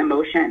that same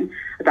emotion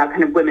about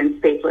kind of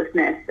women's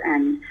faithlessness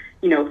and,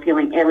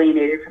 feeling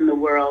alienated from the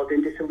world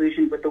and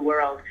disillusioned with the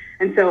world.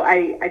 And so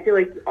I feel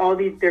like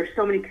there's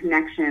so many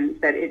connections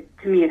that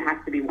to me, it has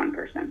to be one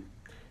person.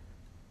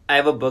 I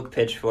have a book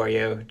pitch for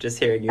you, just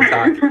hearing you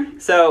talk.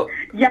 So,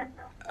 yeah.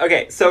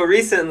 Okay, so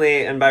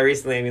recently, and by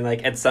recently I mean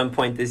like at some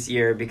point this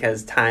year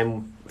because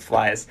time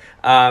flies,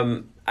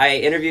 I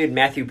interviewed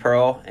Matthew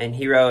Pearl, and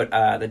he wrote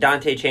The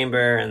Dante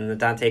Chamber and The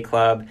Dante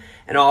Club,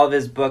 and all of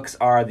his books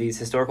are these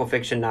historical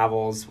fiction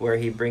novels where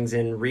he brings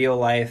in real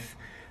life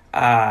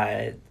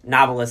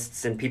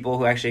novelists and people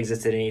who actually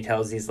existed, and he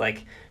tells these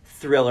like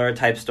thriller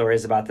type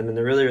stories about them, and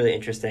they're really, really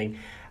interesting.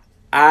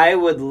 I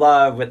would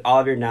love, with all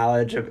of your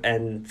knowledge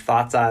and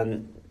thoughts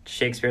on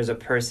Shakespeare as a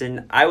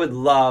person, I would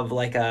love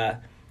like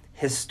a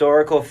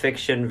historical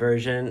fiction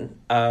version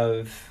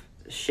of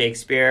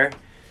Shakespeare,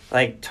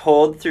 like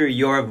told through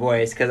your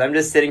voice, because I'm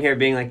just sitting here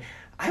being like,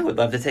 I would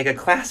love to take a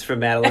class from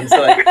Madeline. So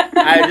like,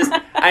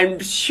 I'm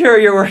sure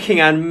you're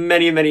working on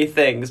many, many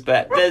things,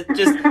 but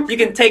just you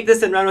can take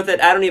this and run with it.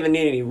 I don't even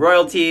need any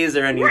royalties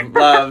or any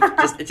love.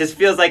 It just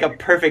feels like a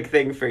perfect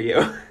thing for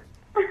you.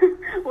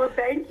 Well,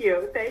 thank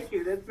you.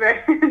 That's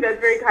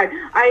very kind.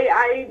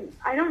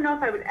 I don't know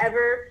if I would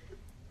ever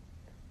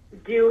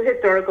do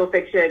historical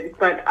fiction,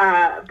 but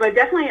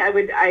definitely I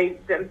would. I'm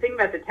thinking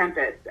about The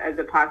Tempest as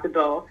a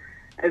possible.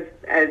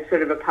 As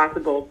sort of a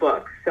possible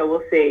book, so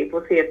we'll see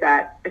if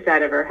that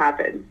ever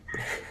happens.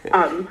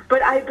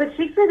 But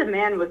Shakespeare the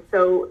Man was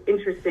so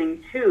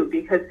interesting too,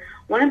 because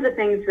one of the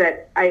things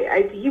that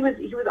he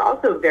was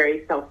also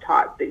very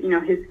self-taught.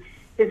 That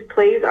his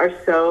plays are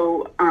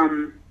so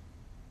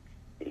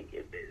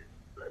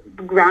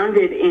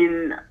grounded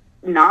in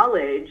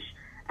knowledge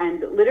and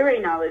literary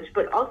knowledge,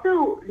 but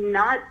also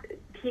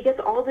he gets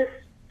all this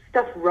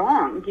stuff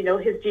wrong. You know,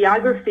 his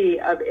geography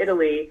of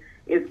Italy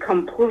is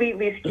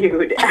completely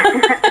skewed.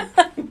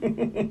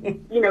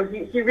 You know,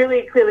 he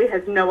really clearly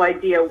has no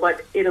idea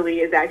what Italy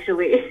is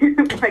actually,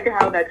 like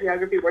how that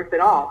geography works at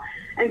all.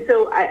 And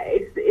so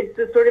it's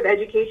the sort of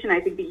education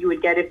I think that you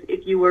would get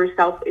if you were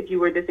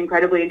this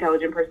incredibly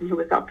intelligent person who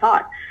was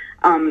self-taught,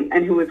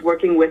 and who was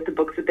working with the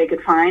books that they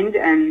could find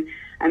and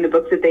the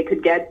books that they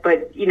could get.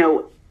 But, you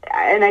know,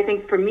 and I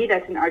think for me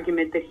that's an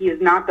argument that he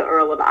is not the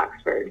Earl of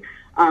Oxford,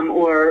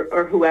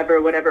 or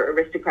whatever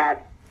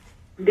aristocrat,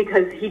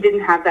 because he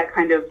didn't have those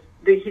kind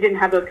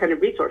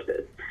of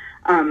resources.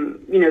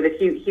 You know, that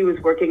he was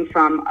working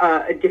from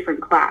a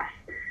different class,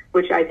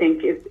 which I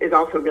think is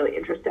also really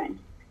interesting.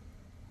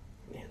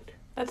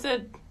 That's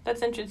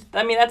interesting.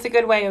 I mean, that's a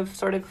good way of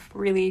sort of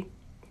really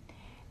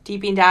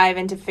deeping dive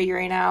into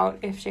figuring out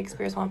if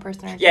Shakespeare is one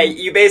person or two. Yeah,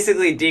 you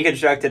basically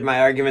deconstructed my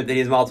argument that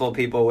he's multiple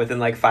people within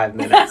like 5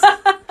 minutes.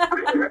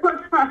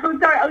 I'm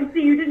sorry. Oh,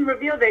 see, you didn't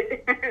reveal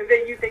that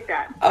that you think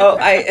that. Oh,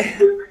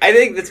 I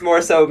think that's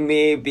more so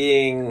me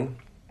being,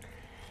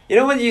 you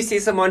know, when you see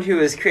someone who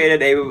has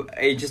created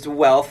a just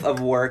wealth of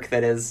work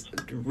that is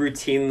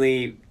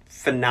routinely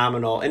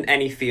phenomenal in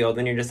any field,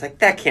 and you're just like,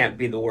 that can't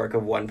be the work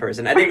of one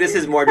person. I think this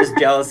is more just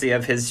jealousy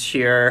of his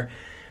sheer,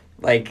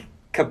 like,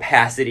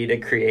 capacity to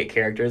create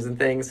characters and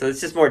things. So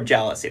it's just more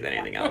jealousy than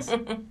anything else.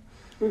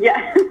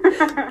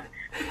 Yeah,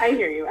 I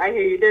hear you.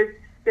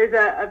 There's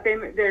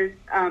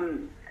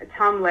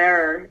Tom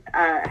Lehrer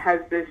has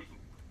this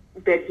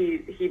bit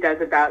he does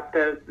about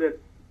the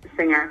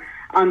singer,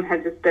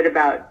 has this bit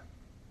about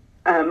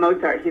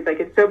Mozart. He's like,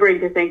 it's sobering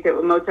to think that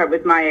when Mozart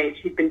was my age,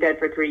 he'd been dead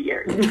for 3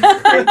 years.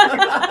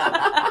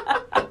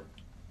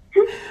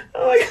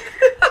 Oh my God.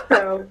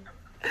 So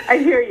I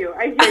hear you.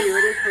 It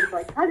is sort of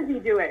like, how did he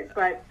do it?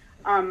 But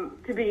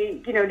to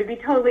be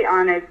totally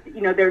honest,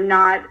 you know, they're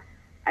not.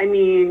 I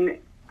mean,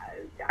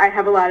 I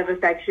have a lot of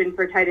affection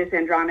for Titus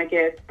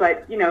Andronicus,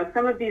 but you know,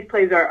 some of these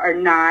plays are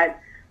not.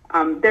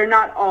 They're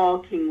not all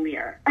King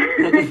Lear.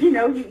 You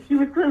know, he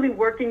was clearly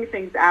working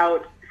things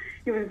out.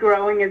 He was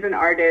growing as an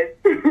artist.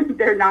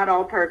 They're not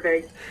all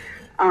perfect.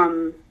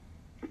 And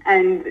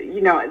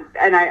you know,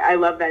 and I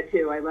love that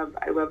too. I love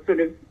sort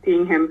of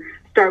seeing him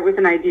start with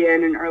an idea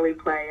in an early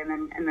play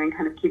and then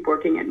kind of keep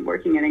working it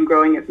and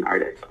growing as an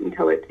artist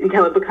until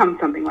it becomes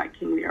something like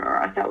King Lear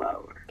or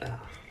Othello. Oh,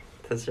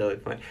 that's really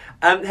funny.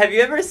 Have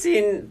you ever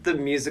seen the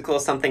musical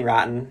Something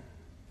Rotten?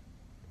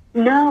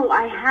 No,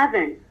 I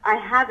haven't,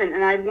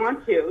 and I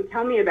want to.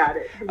 Tell me about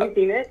it. Have you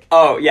seen it?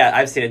 Oh, yeah,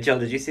 I've seen it. Jill,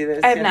 did you see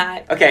this? I have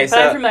not. Okay, but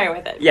I'm familiar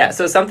with it. Yeah,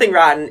 so Something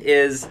Rotten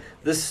is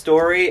the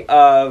story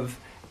of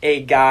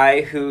a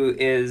guy who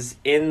is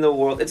in the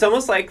world. It's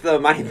almost like the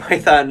Monty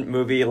Python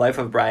movie Life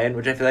of Brian,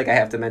 which I feel like I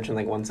have to mention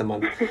like once a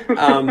month.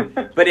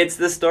 But it's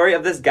the story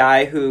of this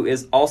guy who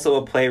is also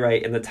a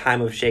playwright in the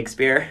time of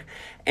Shakespeare,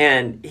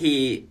 and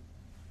he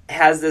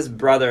has this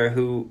brother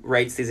who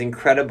writes these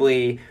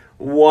incredibly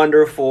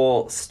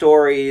wonderful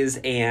stories,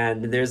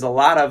 and there's a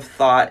lot of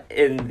thought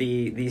in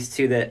these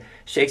two that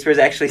Shakespeare's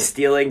actually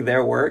stealing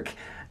their work.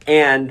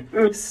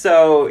 And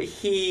so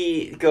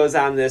he goes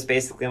on this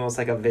basically almost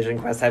like a vision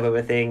quest type of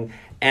a thing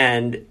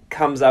and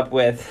comes up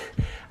with,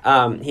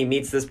 he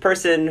meets this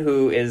person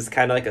who is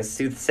kind of like a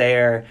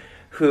soothsayer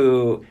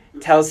who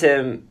tells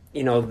him,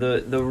 you know,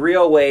 the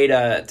real way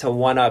to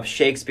one-up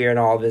Shakespeare and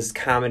all of his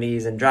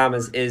comedies and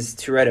dramas is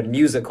to write a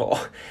musical.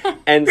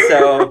 And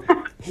so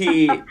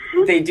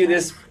they do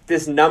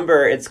this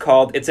number, it's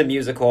a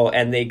musical,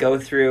 and they go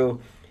through,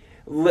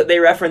 they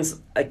reference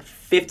like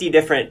 50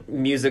 different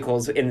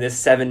musicals in this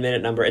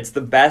 7-minute number. It's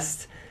the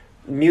best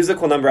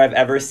musical number I've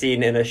ever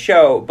seen in a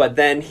show, but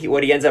then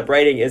what he ends up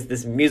writing is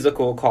this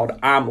musical called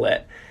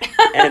Omelette.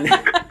 And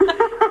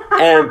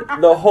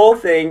the whole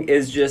thing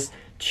is just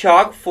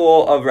chock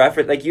full of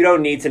reference. Like, you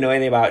don't need to know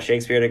anything about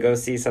Shakespeare to go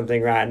see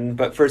Something Rotten,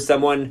 but for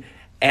someone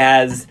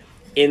as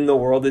in the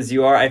world as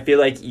you are, I feel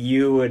like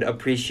you would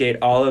appreciate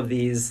all of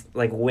these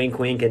like wink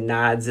wink and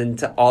nods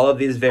into all of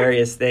these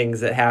various things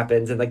that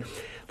happens. And like,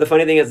 the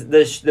funny thing is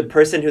the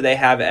person who they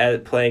have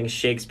at playing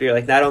Shakespeare,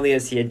 like, not only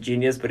is he a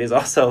genius, but he's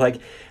also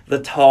like the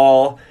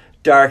tall,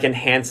 dark, and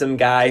handsome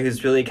guy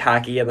who's really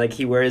cocky, and like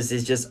he wears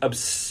these just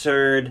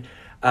absurd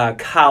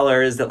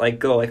collars that like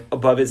go like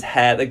above his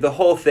head. Like, the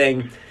whole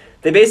thing,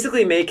 they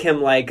basically make him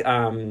like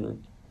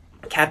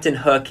Captain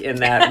Hook in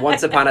that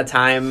Once Upon a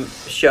Time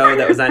show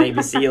that was on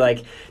ABC,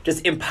 like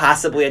just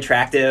impossibly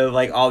attractive,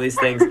 like all these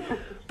things.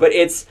 But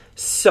it's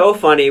so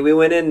funny. We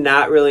went in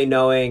not really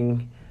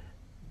knowing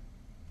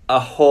a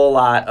whole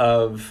lot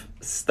of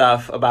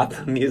stuff about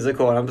the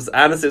musical, and I'm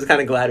honestly was kind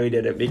of glad we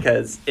did it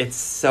because it's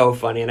so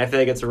funny, and I feel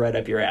like it's right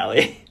up your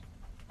alley.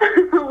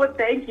 Well,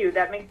 thank you.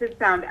 That makes it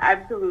sound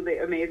absolutely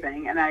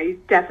amazing, and I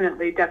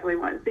definitely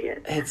want to see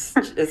it.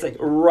 It's like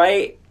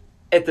right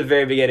at the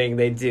very beginning,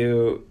 they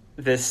do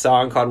this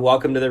song called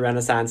Welcome to the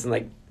Renaissance, and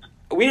like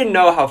we didn't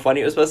know how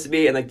funny it was supposed to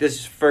be, and like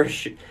this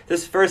first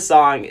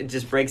song, it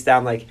just breaks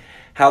down like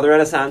how the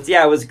Renaissance,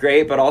 it was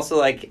great, but also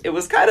like it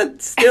was kind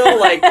of still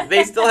like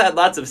they still had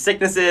lots of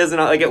sicknesses,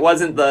 and like it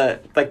wasn't the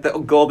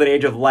golden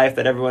age of life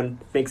that everyone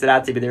makes it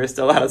out to be. There was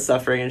still a lot of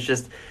suffering, and it's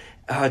just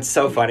it's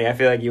so funny. I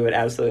feel like you would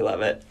absolutely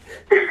love it.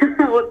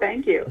 Well,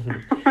 thank you.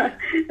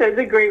 That's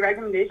a great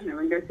recommendation. I'm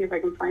going to go see if I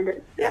can find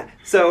it. Yeah.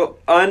 So,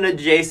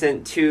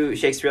 unadjacent to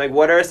Shakespeare, like,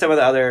 what are some of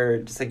the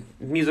other just like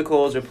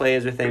musicals or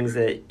plays or things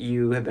that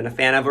you have been a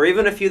fan of, or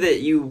even a few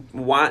that you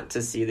want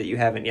to see that you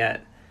haven't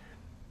yet?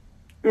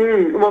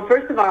 Well,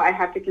 first of all, I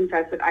have to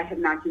confess that I have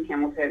not seen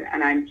Hamilton,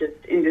 and I'm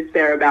just in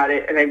despair about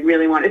it, and I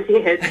really want to see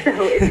it.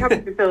 So it's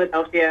coming to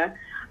Philadelphia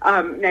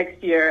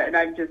next year, and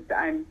I'm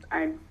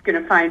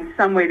going to find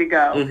some way to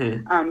go.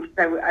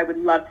 I would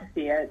love to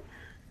see it.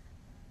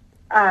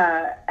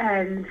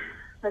 And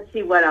let's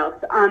see what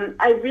else.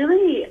 I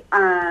really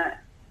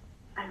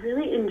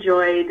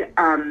enjoyed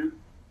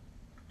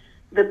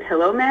The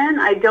Pillowman.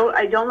 I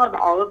don't love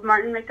all of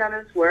Martin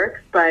McDonagh's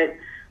work, but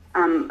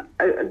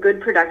a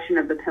good production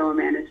of The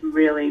Pillowman is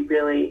really,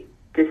 really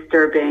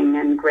disturbing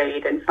and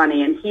great and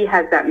funny. And he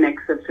has that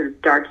mix of sort of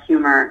dark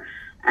humor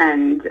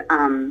and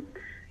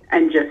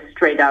just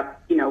straight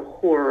up,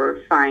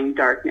 horrifying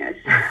darkness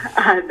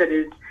that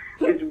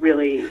is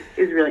really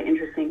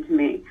interesting to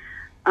me.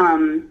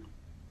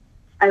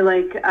 I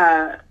like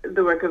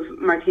the work of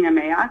Martina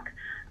Mayak,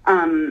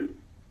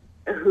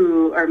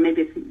 or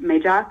maybe it's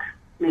Majak.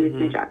 Maybe it's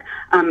Majak.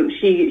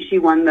 She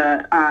won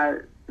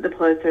the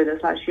Pulitzer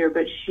this last year,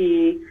 but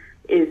she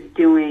is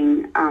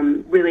doing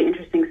really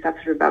interesting stuff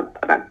sort of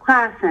about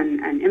class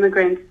and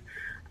immigrants.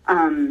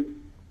 And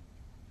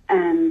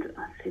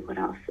let's see what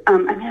else.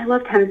 I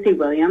love Tennessee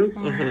Williams.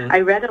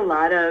 I read a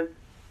lot of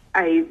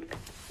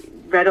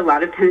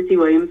Tennessee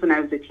Williams when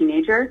I was a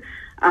teenager.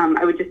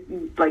 I would just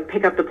like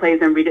pick up the plays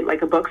and read it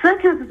like a book. So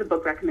that counts as a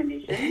book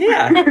recommendation.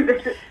 Yeah.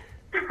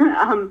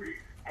 I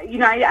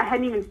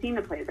hadn't even seen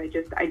the plays. I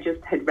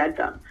just had read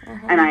them,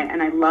 and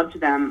I loved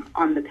them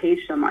on the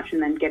page so much.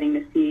 And then getting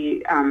to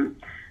see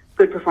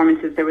good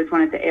performances. There was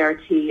one at the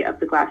ART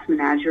of The Glass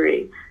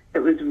Menagerie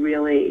that was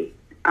really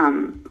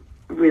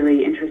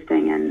really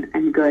interesting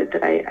and good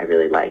that I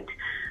really liked.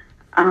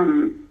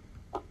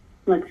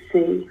 Let's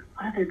see,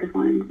 what other good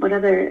one?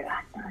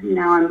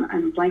 Now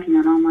I'm blanking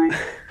on all my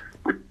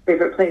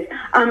favorite plays.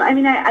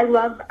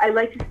 I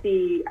like to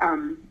see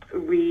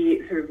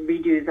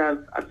redos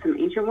of some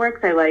ancient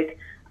works. I like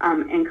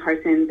Anne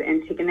Carson's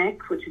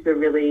Antigonic, which is a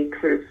really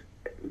sort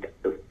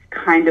of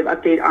kind of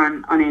update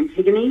on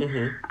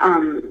Antigone.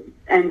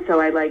 And so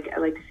I like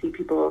to see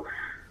people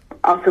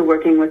also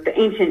working with the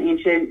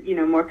ancient,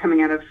 more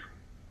coming out of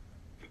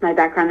my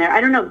background there.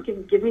 I don't know.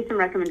 Give me some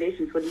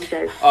recommendations. What do you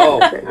guys? Oh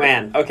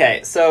man.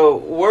 Okay. So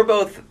we're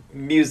both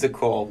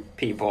musical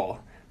people.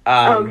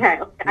 Okay.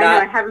 I know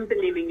I haven't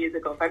been naming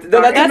musicals. That's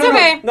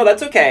okay. No,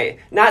 that's okay.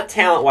 Not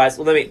talent-wise.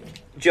 Well, let me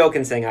joke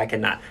and sing. I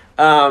cannot.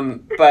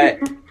 But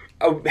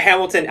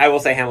Hamilton. I will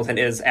say Hamilton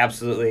is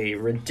absolutely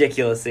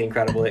ridiculously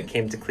incredible. It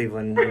came to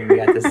Cleveland and we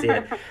got to see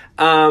it.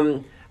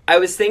 I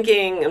was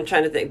thinking. I'm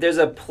trying to think. There's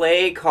a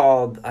play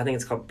called. I think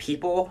it's called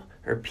People.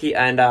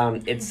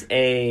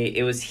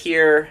 It was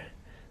here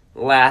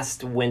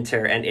last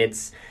winter, and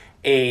it's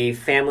a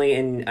family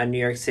in a New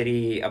York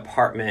City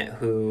apartment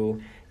who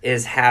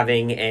is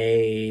having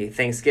a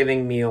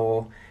Thanksgiving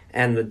meal,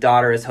 and the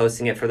daughter is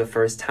hosting it for the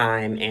first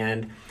time,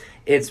 and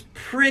it's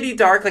pretty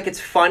dark. Like, it's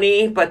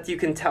funny, but you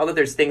can tell that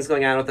there's things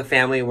going on with the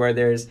family where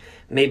there's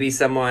maybe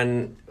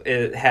someone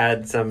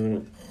had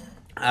some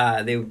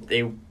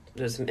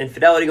there's some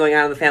infidelity going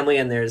on in the family,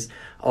 and there's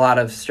a lot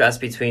of stress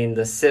between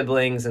the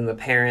siblings and the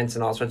parents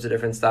and all sorts of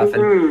different stuff.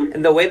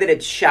 And the way that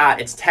it's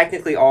shot, it's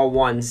technically all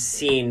one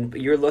scene,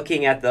 but you're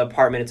looking at the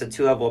apartment. It's a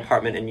 2-level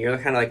apartment, and you're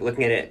kind of like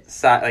looking at it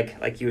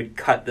like you would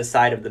cut the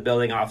side of the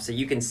building off. So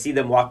you can see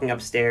them walking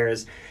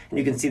upstairs, and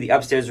you can see the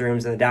upstairs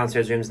rooms and the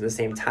downstairs rooms at the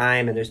same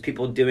time. And there's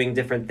people doing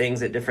different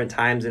things at different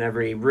times in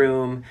every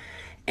room.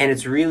 And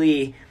it's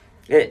really...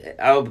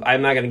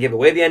 I'm not going to give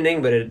away the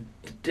ending, but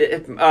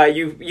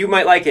you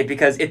might like it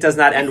because it does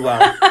not end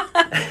well.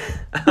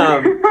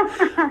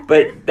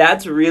 But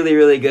that's really,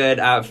 really good.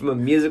 From a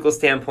musical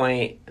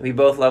standpoint, we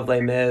both love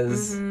Les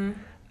Mis.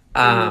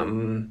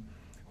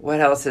 What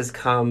else has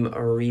come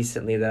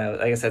recently that,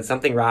 like I said,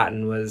 Something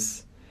Rotten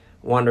was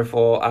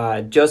wonderful.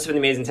 Joseph and the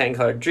Amazing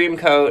Technicolor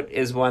Dreamcoat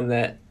is one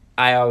that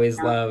I always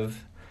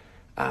love.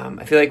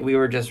 I feel like we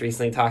were just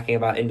recently talking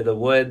about Into the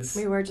Woods.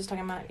 We were just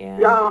talking about,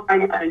 Oh, I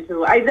know. I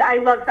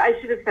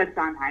should have said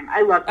Sondheim.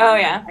 I love Sondheim. Oh,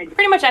 yeah.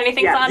 Pretty much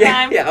anything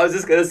Sondheim. Yeah, I was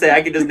just going to say,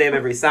 I could just name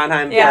every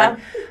Sondheim film.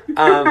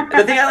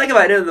 The thing I like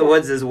about Into the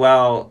Woods as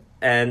well,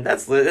 and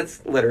that's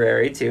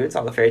literary too, it's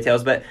all the fairy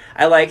tales, but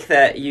I like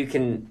that you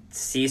can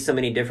see so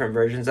many different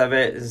versions of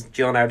it.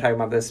 Jill and I were talking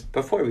about this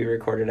before we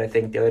recorded, I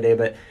think, the other day,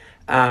 but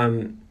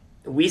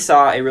we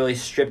saw a really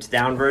stripped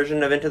down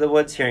version of Into the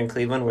Woods here in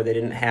Cleveland where they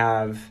didn't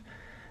have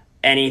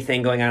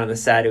anything going on the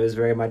set. It was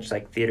very much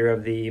like theater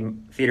of the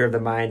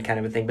mind kind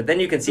of a thing. But then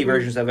you can see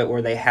versions of it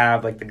where they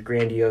have like the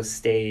grandiose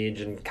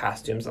stage and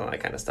costumes and all that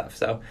kind of stuff.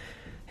 So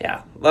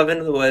Yeah, Love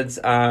in the Woods.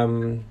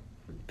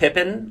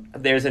 Pippin,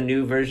 there's a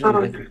new version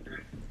with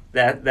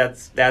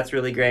that's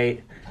really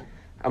great.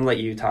 I'm gonna let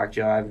you talk,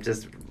 Joe.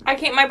 I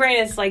can't. My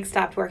brain is like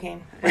stopped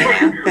working.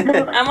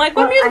 I'm like,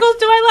 what musicals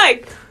do I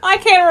like? I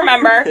can't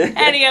remember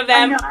any of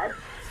them.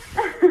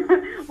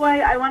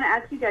 Well, I want to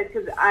ask you guys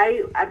because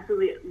I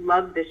absolutely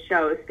love this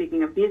show.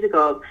 Speaking of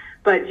musicals,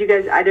 but do you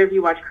guys, either of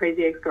you, watch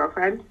Crazy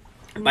Ex-Girlfriend?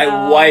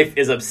 My wife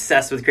is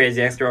obsessed with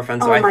Crazy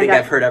Ex-Girlfriend, so I think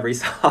I've heard every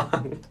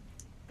song.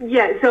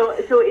 Yeah, so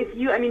if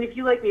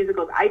you like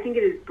musicals, I think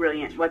it is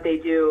brilliant what they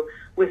do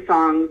with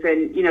songs,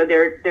 and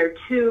there are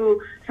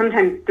 2,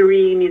 sometimes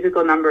 3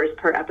 musical numbers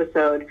per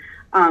episode,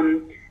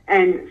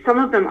 and some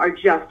of them are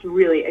just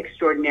really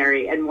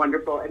extraordinary and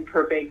wonderful and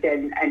perfect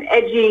and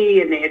edgy,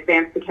 and they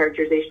advance the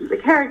characterization of the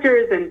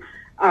characters, and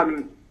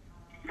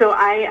so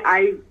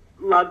I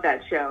love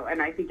that show,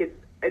 and I think it's,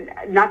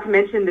 not to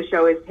mention the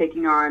show is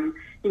taking on,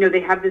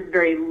 they have this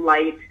very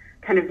light,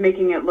 kind of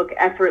making it look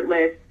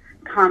effortless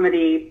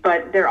comedy,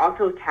 but they're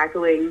also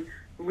tackling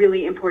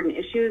really important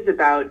issues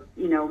about,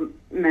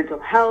 mental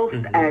health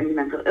and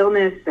mental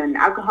illness and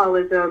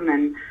alcoholism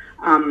and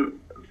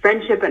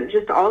friendship and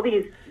just all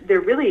these.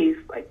 They're really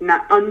like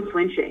not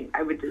unflinching,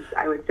 I would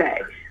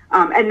say.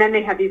 And then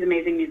they have these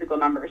amazing musical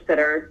numbers that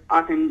are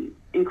often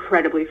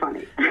incredibly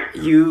funny.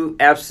 You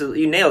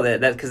nailed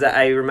it. That because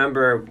I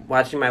remember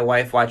watching my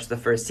wife watch the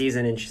first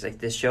season, and she's like,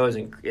 "This show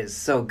is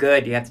so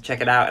good. You have to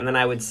check it out." And then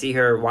I would see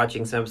her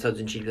watching some episodes,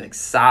 and she'd be like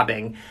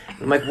sobbing.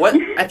 I'm like, "What?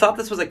 I thought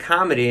this was a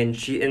comedy." And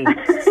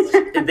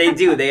they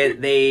do.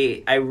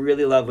 I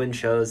really love when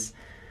shows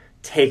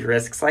take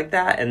risks like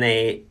that, and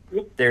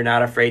they're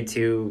not afraid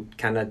to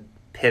kind of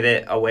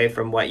pivot away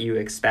from what you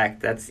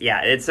expect.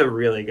 It's a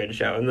really good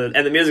show, and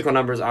the musical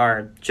numbers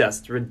are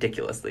just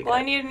ridiculously good. Well,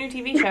 I need a new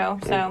TV show,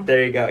 so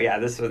there you go. Yeah,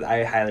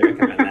 I highly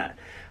recommend that.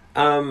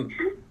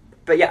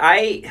 But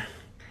yeah,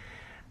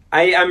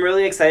 I'm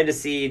really excited to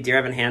see Dear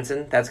Evan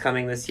Hansen. That's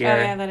coming this year. Oh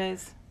yeah, that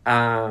is.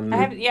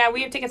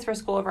 We have tickets for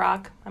School of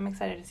Rock. I'm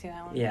excited to see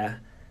that one. Yeah,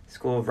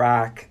 School of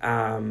Rock.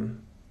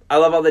 I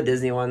love all the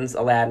Disney ones.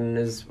 Aladdin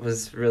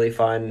was really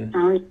fun.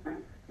 Oh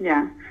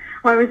yeah.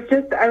 Well, I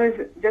was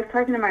just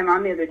talking to my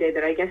mom the other day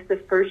that I guess the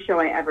first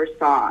show I ever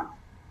saw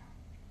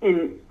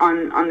on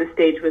the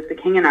stage was The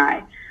King and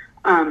I,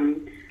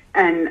 and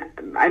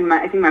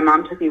I think my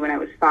mom took me when I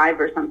was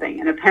 5 or something,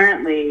 and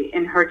apparently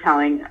in her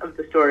telling of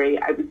the story,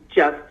 I was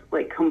just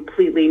like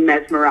completely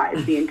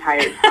mesmerized the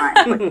entire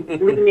time, like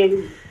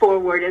leaning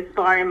forward as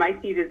far in my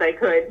seat as I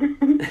could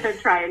to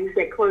try and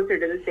get closer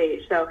to the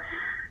stage. So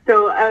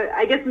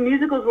I guess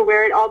musicals were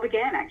where it all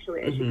began.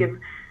 Actually, I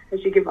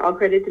should give all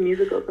credit to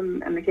musicals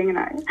and The King and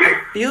I. I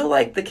feel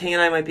like The King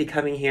and I might be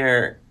coming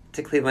here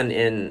to Cleveland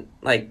in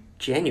like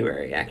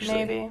January.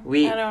 Actually,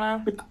 maybe I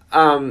don't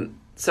know.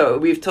 So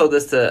we've told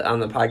this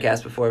on the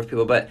podcast before of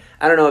people, but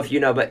I don't know if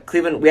you know, but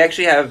Cleveland, we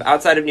actually have,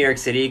 outside of New York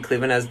City,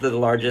 Cleveland has the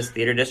largest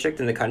theater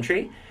district in the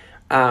country.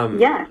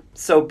 Yeah.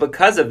 So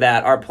because of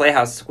that, our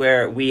Playhouse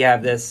Square, we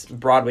have this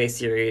Broadway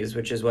series,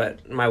 which is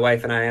what my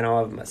wife and I and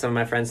all of some of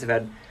my friends have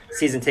had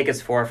season tickets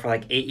for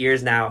like 8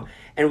 years now,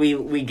 and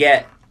we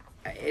get.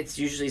 It's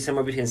usually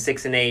somewhere between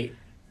 6 and 8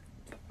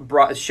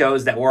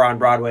 shows that were on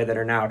Broadway that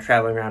are now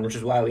traveling around, which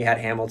is why we had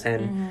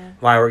Hamilton,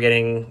 why we're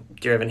getting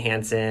Dear Evan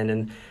Hansen,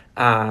 and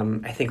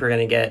I think we're going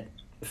to get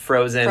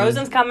Frozen.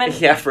 Frozen's coming.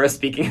 Yeah, for us,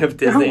 speaking of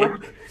Disney.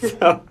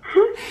 So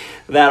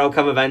that'll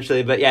come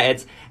eventually. But yeah,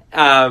 it's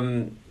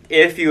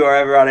if you are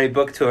ever on a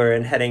book tour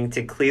and heading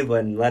to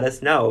Cleveland, let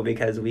us know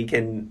because we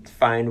can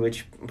find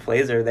which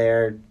plays are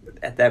there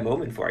at that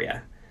moment for you.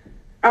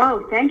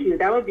 Oh, thank you.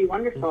 That would be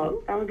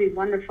wonderful. That would be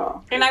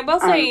wonderful. And I will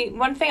say,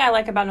 one thing I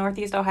like about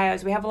Northeast Ohio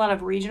is we have a lot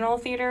of regional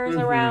theaters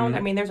around. I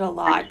mean, there's a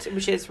lot,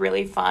 which is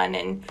really fun.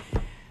 And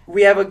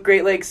we have our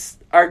Great Lakes,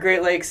 I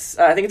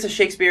think it's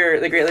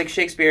the Great Lakes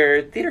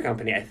Shakespeare Theater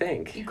Company, I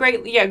think.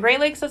 Great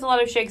Lakes does a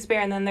lot of Shakespeare,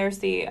 and then there's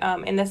the,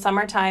 in the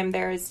summertime,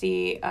 there's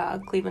the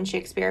Cleveland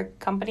Shakespeare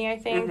Company, I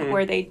think,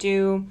 where they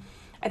do,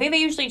 I think they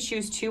usually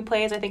choose 2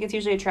 plays. I think it's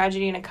usually a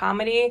tragedy and a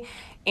comedy.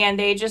 And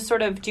they just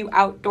sort of do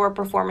outdoor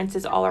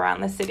performances all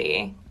around the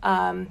city.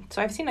 So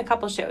I've seen a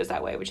couple shows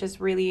that way, which is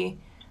really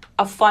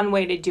a fun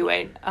way to do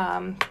it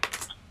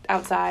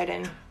outside,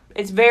 and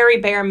it's very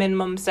bare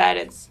minimum set.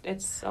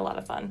 It's a lot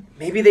of fun.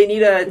 Maybe they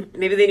need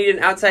an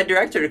outside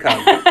director to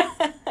come.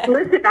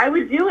 Listen, I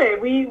would do it.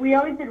 We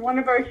always did one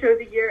of our shows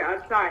a year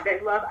outside.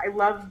 I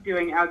love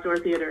doing outdoor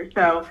theater.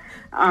 So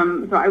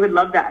I would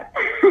love that.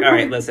 All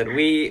right, listen,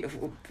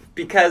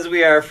 because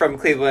we are from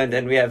Cleveland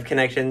and we have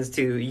connections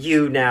to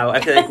you now,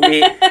 I feel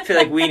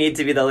like we need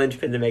to be the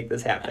linchpin to make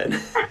this happen.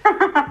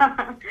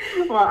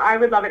 Well, I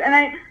would love it. And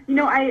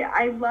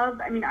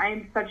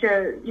I'm such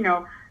a,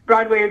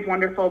 Broadway is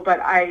wonderful, but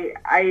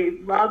I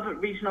love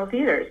regional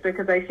theaters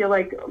because I feel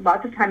like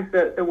lots of times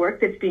the work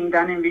that's being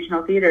done in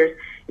regional theaters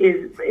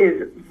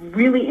is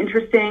really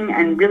interesting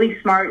and really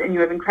smart, and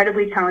you have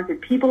incredibly talented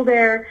people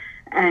there.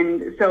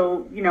 And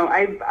so,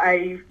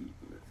 I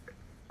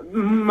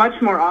much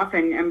more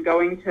often am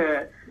going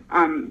to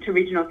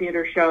regional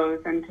theater shows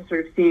and to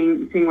sort of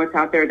seeing what's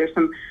out there. There's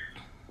some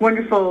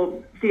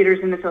wonderful theaters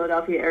in the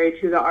Philadelphia area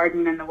too, the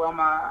Arden and the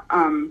Wilma,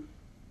 and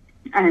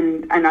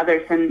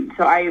others. And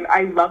so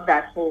I love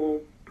that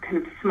whole kind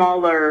of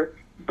smaller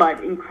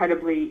but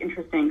incredibly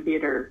interesting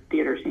theater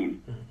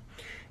scene.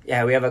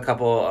 Yeah, we have a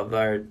couple of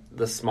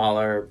the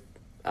smaller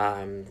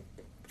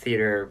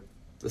theater.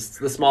 The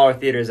smaller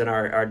theaters in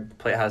our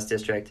Playhouse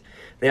district,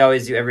 they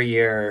always do every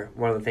year.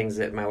 One of the things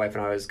that my wife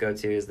and I always go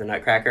to is the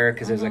Nutcracker,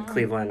 because there's a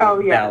Cleveland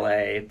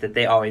ballet that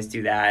they always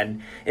do that.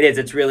 And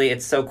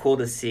it's so cool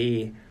to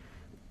see.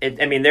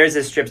 I mean, theirs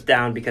is stripped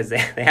down because they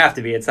have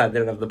to be. It's not, they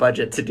don't have the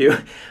budget to do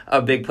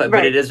a big play,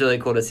 but it is really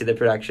cool to see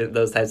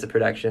those types of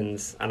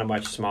productions on a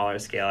much smaller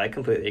scale. I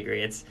completely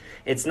agree.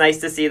 It's nice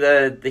to see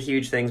the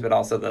huge things, but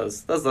also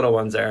those little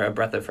ones are a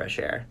breath of fresh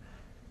air.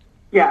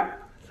 Yeah.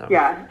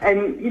 Yeah,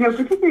 and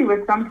particularly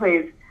with some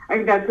plays,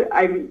 I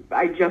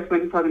just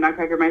went and saw the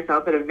Nutcracker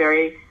myself at a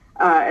very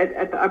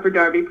at the Upper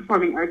Darby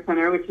Performing Arts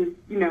Center, which is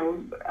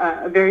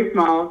a very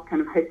small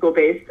kind of high school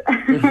based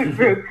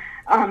group,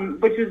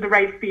 which is the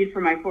right speed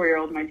for my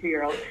 4-year-old and my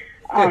 2-year-old.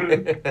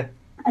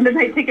 And the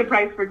nice ticket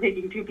price for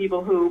taking two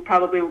people who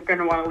probably were going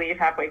to want to leave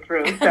halfway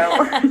through.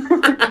 So,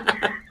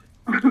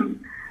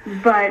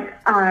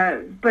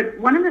 but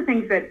one of the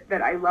things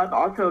that I love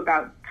also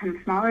about kind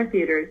of smaller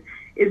theaters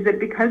is that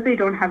because they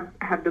don't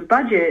have the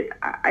budget,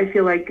 I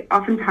feel like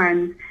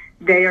oftentimes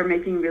they are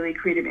making really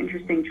creative,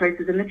 interesting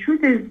choices. And the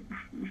truth is,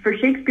 for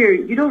Shakespeare,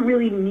 you don't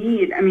really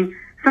need,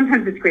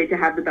 sometimes it's great to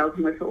have the bells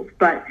and whistles,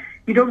 but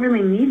you don't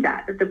really need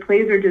that. The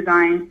plays are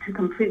designed to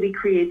completely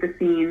create the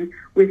scene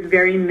with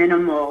very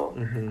minimal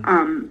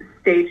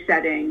stage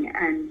setting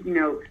and,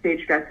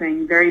 stage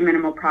dressing, very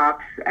minimal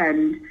props,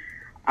 and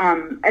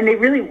they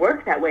really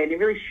work that way. They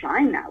really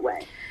shine that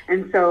way.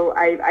 And so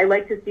I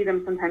like to see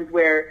them sometimes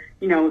where,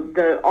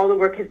 all the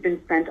work has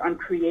been spent on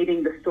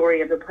creating the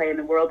story of the play and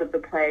the world of the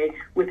play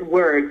with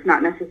words,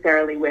 not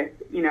necessarily with,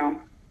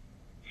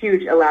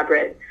 huge,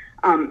 elaborate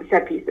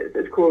set pieces,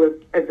 as cool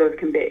as those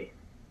can be.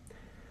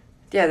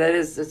 Yeah,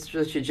 that's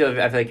really true. Jill,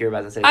 I feel like you were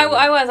about to say something.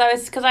 I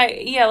was, because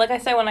like I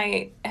said, when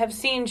I have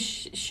seen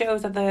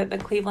shows of the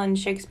Cleveland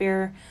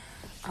Shakespeare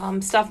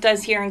stuff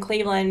does here in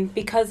Cleveland,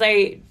 because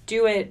they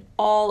do it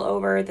all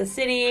over the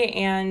city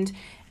and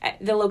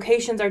the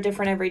locations are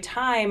different every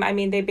time.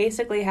 They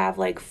basically have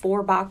like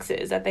 4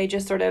 boxes that they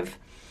just sort of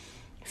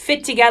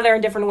fit together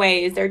in different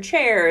ways. They're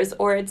chairs,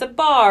 or it's a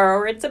bar,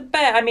 or it's a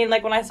bed.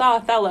 Like when I saw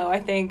Othello, I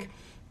think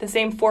the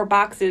same 4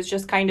 boxes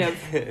just kind of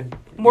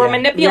were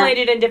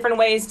manipulated in different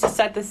ways to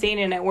set the scene,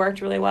 and it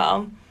worked really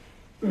well.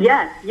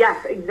 Yes,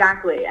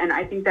 exactly. And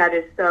I think that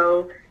is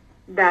so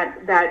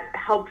that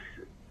helps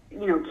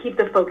keep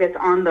the focus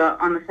on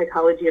the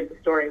psychology of the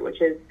story,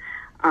 which is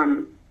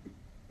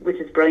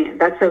brilliant.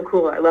 That's so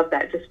cool. I love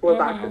that. Just 4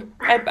 boxes.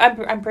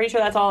 I'm pretty sure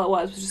that's all it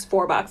was just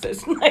 4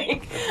 boxes.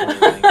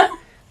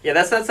 Yeah,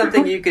 that's not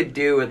something you could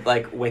do with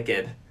like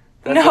Wicked.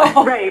 That's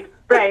no, right.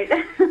 Right.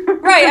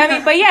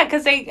 But yeah,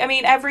 because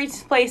every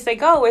place they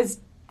go is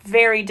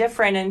very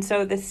different, and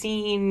so the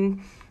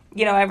scene,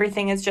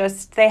 everything is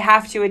just, they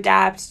have to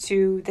adapt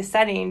to the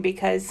setting,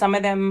 because some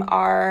of them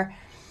are.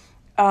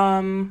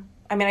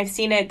 I've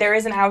seen it. There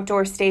is an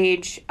outdoor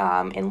stage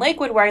in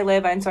Lakewood where I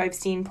live, and so I've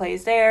seen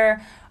plays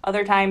there.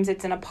 Other times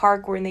it's in a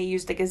park where they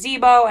use the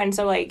gazebo, and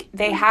so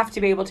they have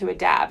to be able to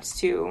adapt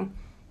to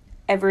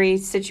every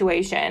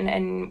situation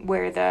and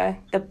where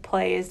the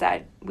play is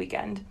that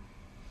weekend.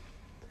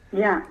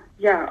 Yeah.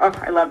 Oh,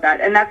 I love that,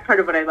 and that's part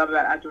of what I love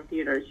about outdoor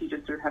theater. Is you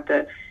just sort of have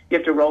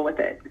to roll with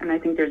it, and I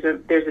think there's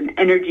an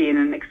energy and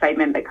an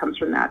excitement that comes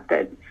from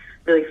that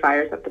really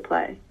fires up the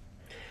play.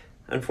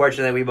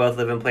 Unfortunately, we both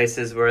live in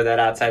places where that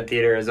outside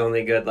theater is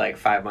only good like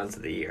 5 months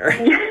of the year.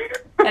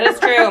 That is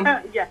true.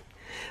 Yeah.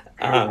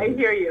 I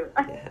hear you.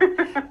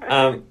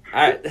 All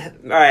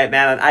right,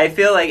 Madeline. I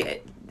feel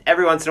like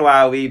every once in a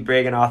while we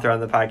bring an author on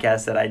the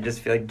podcast that I just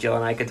feel like Jill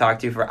and I could talk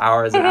to for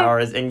hours and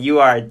hours, and you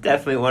are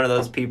definitely one of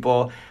those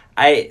people.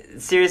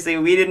 Seriously,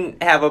 we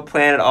didn't have a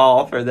plan at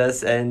all for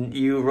this, and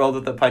you rolled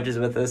with the punches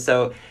with us.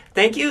 So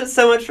thank you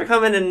so much for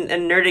coming and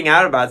nerding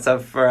out about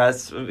stuff for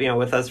us,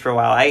 with us for a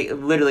while.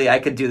 I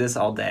could do this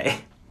all day.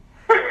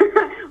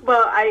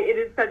 Well, it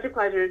is such a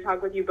pleasure to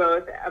talk with you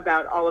both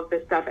about all of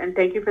this stuff, and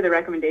thank you for the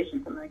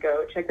recommendations. I'm going to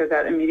go check those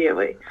out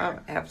immediately. Oh,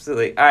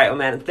 absolutely. All right, well,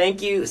 man,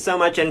 thank you so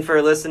much. And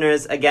for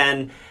listeners,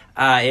 again,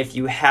 if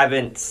you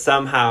haven't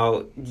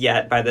somehow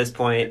yet by this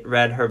point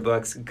read her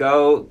books,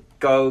 go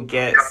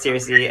get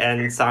Circe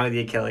and Song of the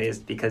Achilles,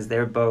 because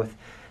they're both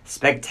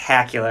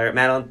spectacular.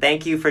 Madeline,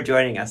 thank you for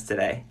joining us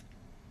today.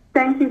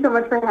 Thank you so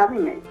much for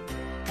having me.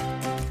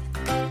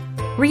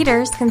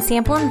 Readers can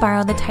sample and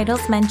borrow the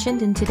titles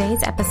mentioned in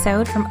today's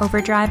episode from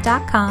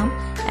Overdrive.com,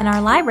 and our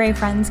library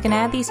friends can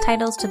add these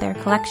titles to their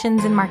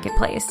collections in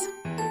Marketplace.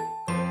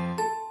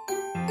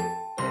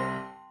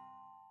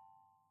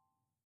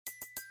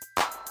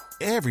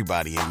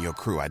 Everybody in your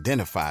crew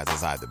identifies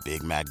as either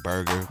Big Mac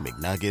Burger,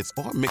 McNuggets,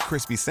 or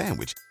McCrispy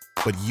Sandwich,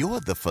 but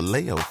you're the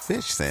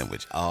Filet-O-Fish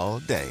Sandwich all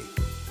day.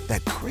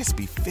 That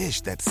crispy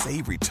fish, that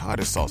savory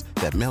tartar sauce,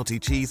 that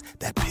melty cheese,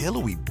 that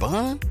pillowy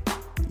bun.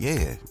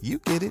 Yeah, you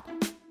get it.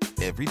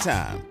 every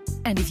time.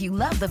 And if you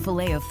love the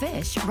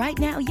Filet-O-Fish, right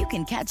now you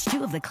can catch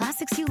 2 of the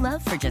classics you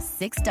love for just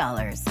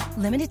 $6.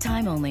 Limited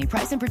time only.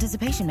 Price and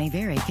participation may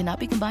vary. Cannot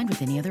be combined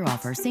with any other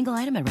offer. Single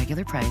item at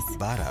regular price.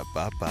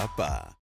 Ba-da-ba-ba-ba.